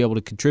if I'm going to be able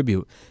to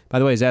contribute. By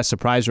the way, is that a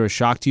surprise or a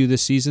shock to you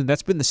this season?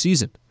 That's been the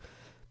season.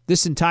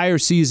 This entire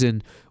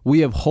season,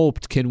 we have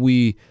hoped, can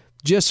we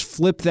just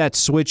flip that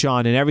switch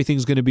on and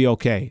everything's going to be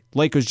okay?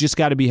 Lakers just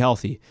got to be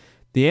healthy.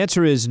 The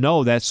answer is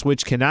no, that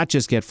switch cannot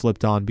just get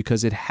flipped on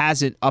because it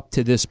hasn't up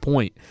to this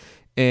point.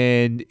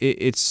 And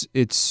it's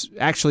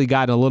actually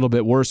gotten a little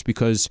bit worse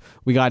because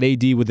we got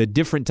AD with a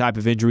different type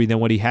of injury than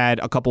what he had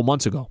a couple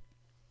months ago.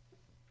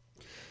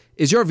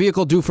 Is your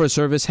vehicle due for a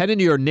service? Head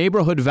into your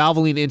neighborhood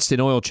Valvoline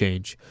Instant Oil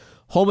Change.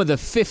 Home of the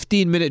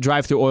 15-minute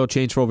drive-through oil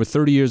change for over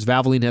 30 years,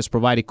 Valvoline has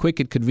provided quick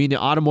and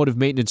convenient automotive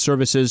maintenance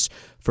services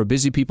for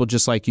busy people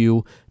just like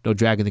you. No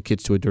dragging the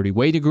kids to a dirty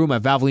waiting room.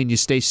 At Valvoline, you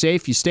stay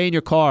safe. You stay in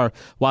your car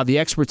while the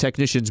expert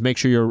technicians make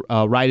sure your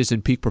ride is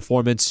in peak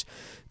performance.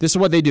 This is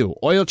what they do.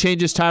 Oil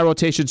changes, tire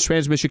rotations,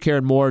 transmission care,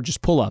 and more.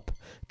 Just pull up,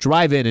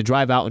 drive in, and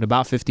drive out in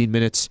about 15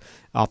 minutes.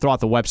 I'll throw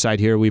out the website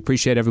here. We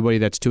appreciate everybody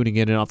that's tuning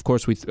in, and of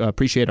course, we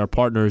appreciate our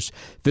partners.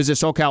 Visit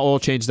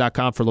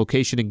SoCalOilChange.com for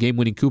location and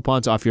game-winning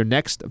coupons off your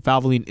next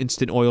Valvoline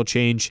Instant Oil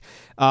Change.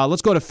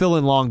 Let's go to Phil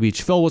in Long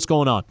Beach. Phil, what's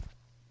going on?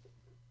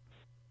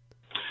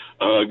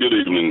 Good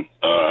evening,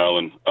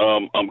 Alan.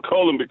 I'm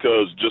calling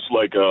because just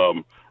like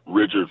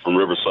Richard from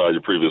Riverside,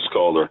 your previous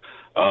caller,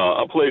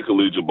 I played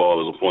collegiate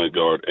ball as a point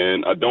guard,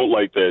 and I don't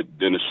like that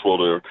Dennis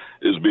Schroeder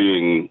is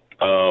being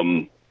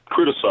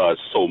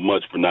criticized so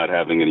much for not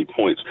having any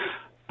points.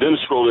 Dennis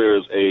Schroeder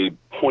is a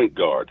point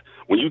guard.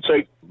 When you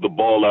take the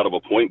ball out of a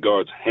point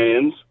guard's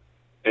hands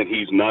and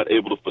he's not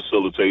able to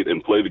facilitate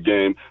and play the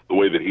game the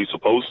way that he's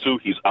supposed to,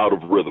 he's out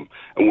of rhythm.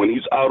 And when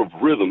he's out of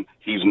rhythm,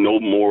 he's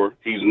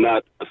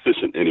not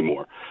efficient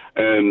anymore.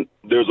 And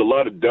there's a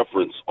lot of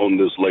deference on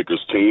this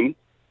Lakers team,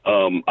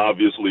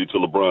 obviously to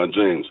LeBron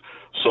James.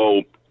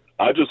 So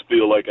I just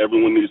feel like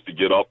everyone needs to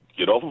get off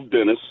of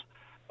Dennis.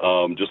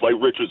 Just like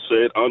Richard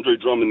said, Andre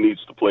Drummond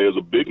needs to play as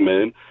a big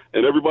man,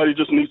 and everybody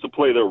just needs to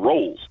play their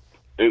roles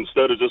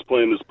instead of just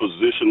playing this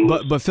position.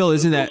 But Phil,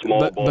 isn't that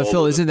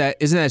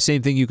the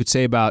same thing you could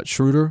say about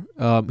Schroeder?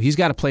 He's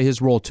got to play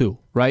his role too,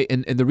 right?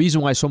 And the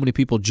reason why so many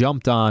people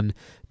jumped on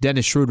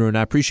Dennis Schroeder, and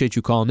I appreciate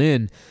you calling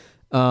in,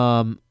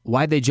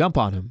 why'd they jump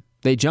on him?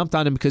 They jumped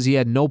on him because he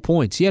had no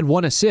points. He had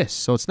 1 assist.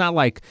 So it's not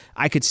like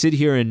I could sit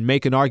here and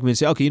make an argument and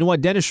say, okay, you know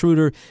what, Dennis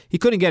Schroeder, he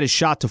couldn't get his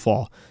shot to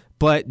fall.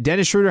 But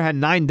Dennis Schroeder had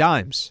 9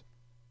 dimes.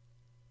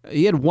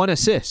 He had 1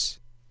 assist.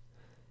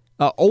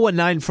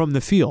 0-9 from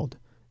the field.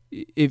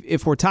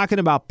 If we're talking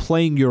about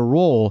playing your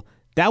role,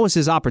 that was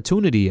his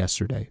opportunity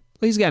yesterday.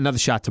 He's got another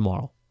shot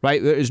tomorrow,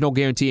 right? There's no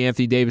guarantee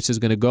Anthony Davis is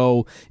going to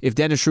go. If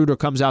Dennis Schroeder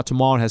comes out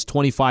tomorrow and has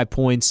 25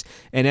 points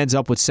and ends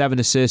up with 7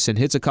 assists and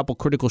hits a couple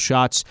critical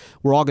shots,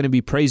 we're all going to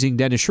be praising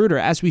Dennis Schroeder,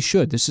 as we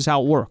should. This is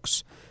how it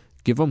works.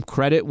 Give him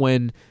credit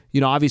when,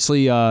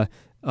 obviously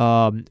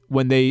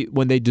when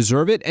they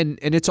deserve it, and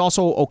it's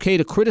also okay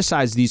to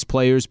criticize these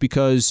players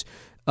because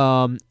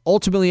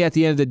ultimately at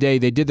the end of the day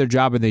they did their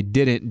job and they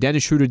didn't.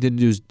 Dennis Schroeder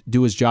didn't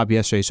do his job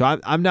yesterday, so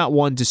I'm not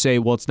one to say,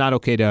 well, it's not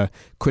okay to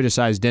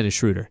criticize Dennis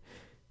Schroeder.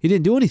 He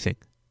didn't do anything.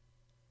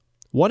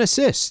 1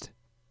 assist,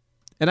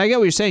 and I get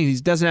what you're saying. He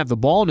doesn't have the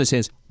ball in his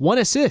hands. 1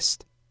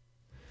 assist.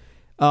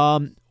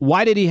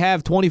 Why did he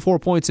have 24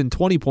 points and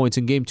 20 points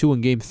in Game 2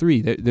 and Game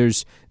 3?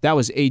 That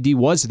was AD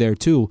was there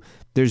too.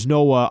 There's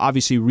no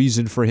obviously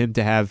reason for him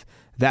to have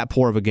that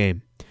poor of a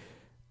game.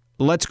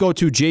 Let's go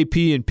to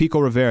JP and Pico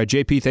Rivera.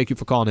 JP, thank you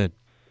for calling in.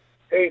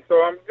 Hey,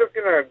 so I'm just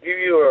going to give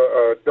you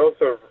a dose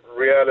of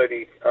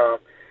reality.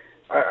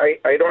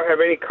 I don't have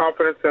any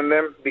confidence in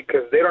them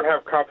because they don't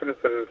have confidence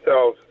in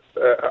themselves,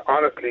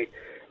 honestly.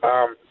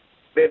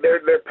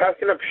 They're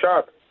passing up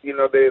shots. You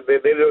know, they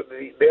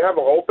have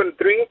an open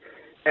three,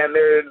 and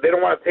they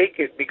don't want to take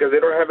it because they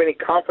don't have any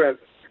confidence.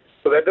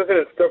 So that doesn't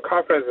instill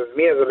confidence in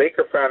me as a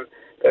Laker fan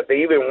that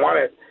they even want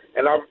it.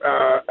 And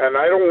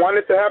I don't want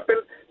it to happen,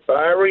 but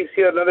I already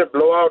see another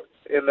blowout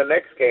in the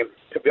next game,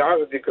 to be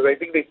honest with you, because I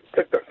think they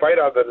took the fight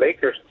out of the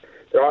Lakers.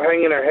 They're all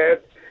hanging their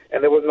heads,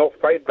 and there was no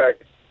fight back.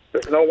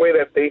 There's no way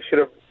that they should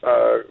have,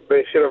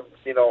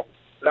 you know,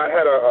 not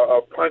had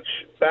a punch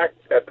back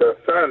at the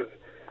Suns.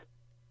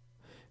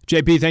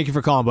 JP, thank you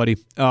for calling, buddy.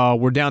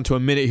 We're down to a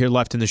minute here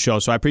left in the show,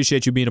 so I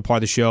appreciate you being a part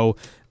of the show.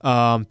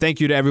 Thank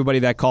you to everybody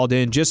that called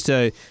in. Just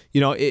to,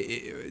 you know,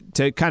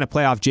 to kind of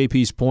play off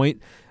JP's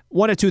point,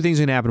 one of two things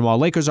are going to happen tomorrow.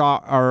 Lakers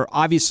are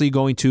obviously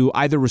going to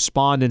either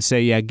respond and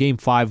say, yeah, Game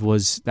 5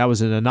 was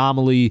an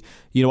anomaly.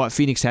 You know what?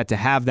 Phoenix had to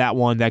have that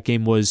one. That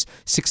game was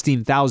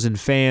 16,000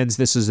 fans.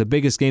 This is the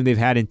biggest game they've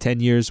had in 10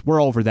 years.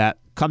 We're over that.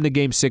 Come to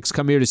Game 6.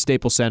 Come here to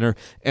Staples Center,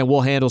 and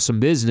we'll handle some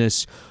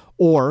business.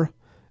 Or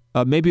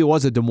maybe it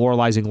was a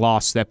demoralizing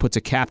loss that puts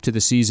a cap to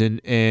the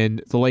season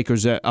and the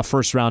Lakers a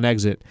first-round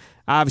exit.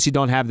 I obviously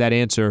don't have that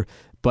answer,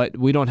 but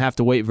we don't have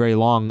to wait very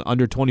long,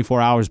 under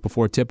 24 hours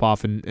before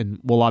tip-off, and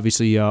we'll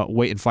obviously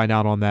wait and find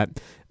out on that.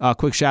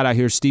 Quick shout-out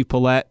here, Steve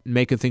Paulette,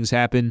 making things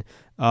happen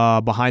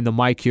behind the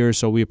mic here,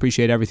 so we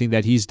appreciate everything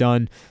that he's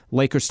done.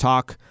 Lakers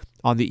Talk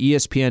on the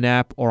ESPN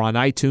app or on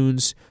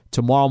iTunes.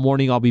 Tomorrow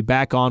morning I'll be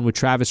back on with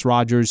Travis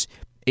Rogers,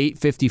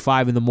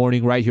 8:55 in the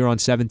morning right here on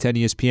 710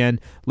 ESPN.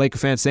 Laker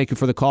fans, thank you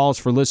for the calls,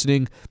 for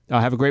listening.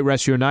 Have a great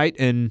rest of your night,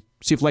 and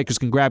see if Lakers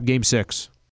can grab Game 6.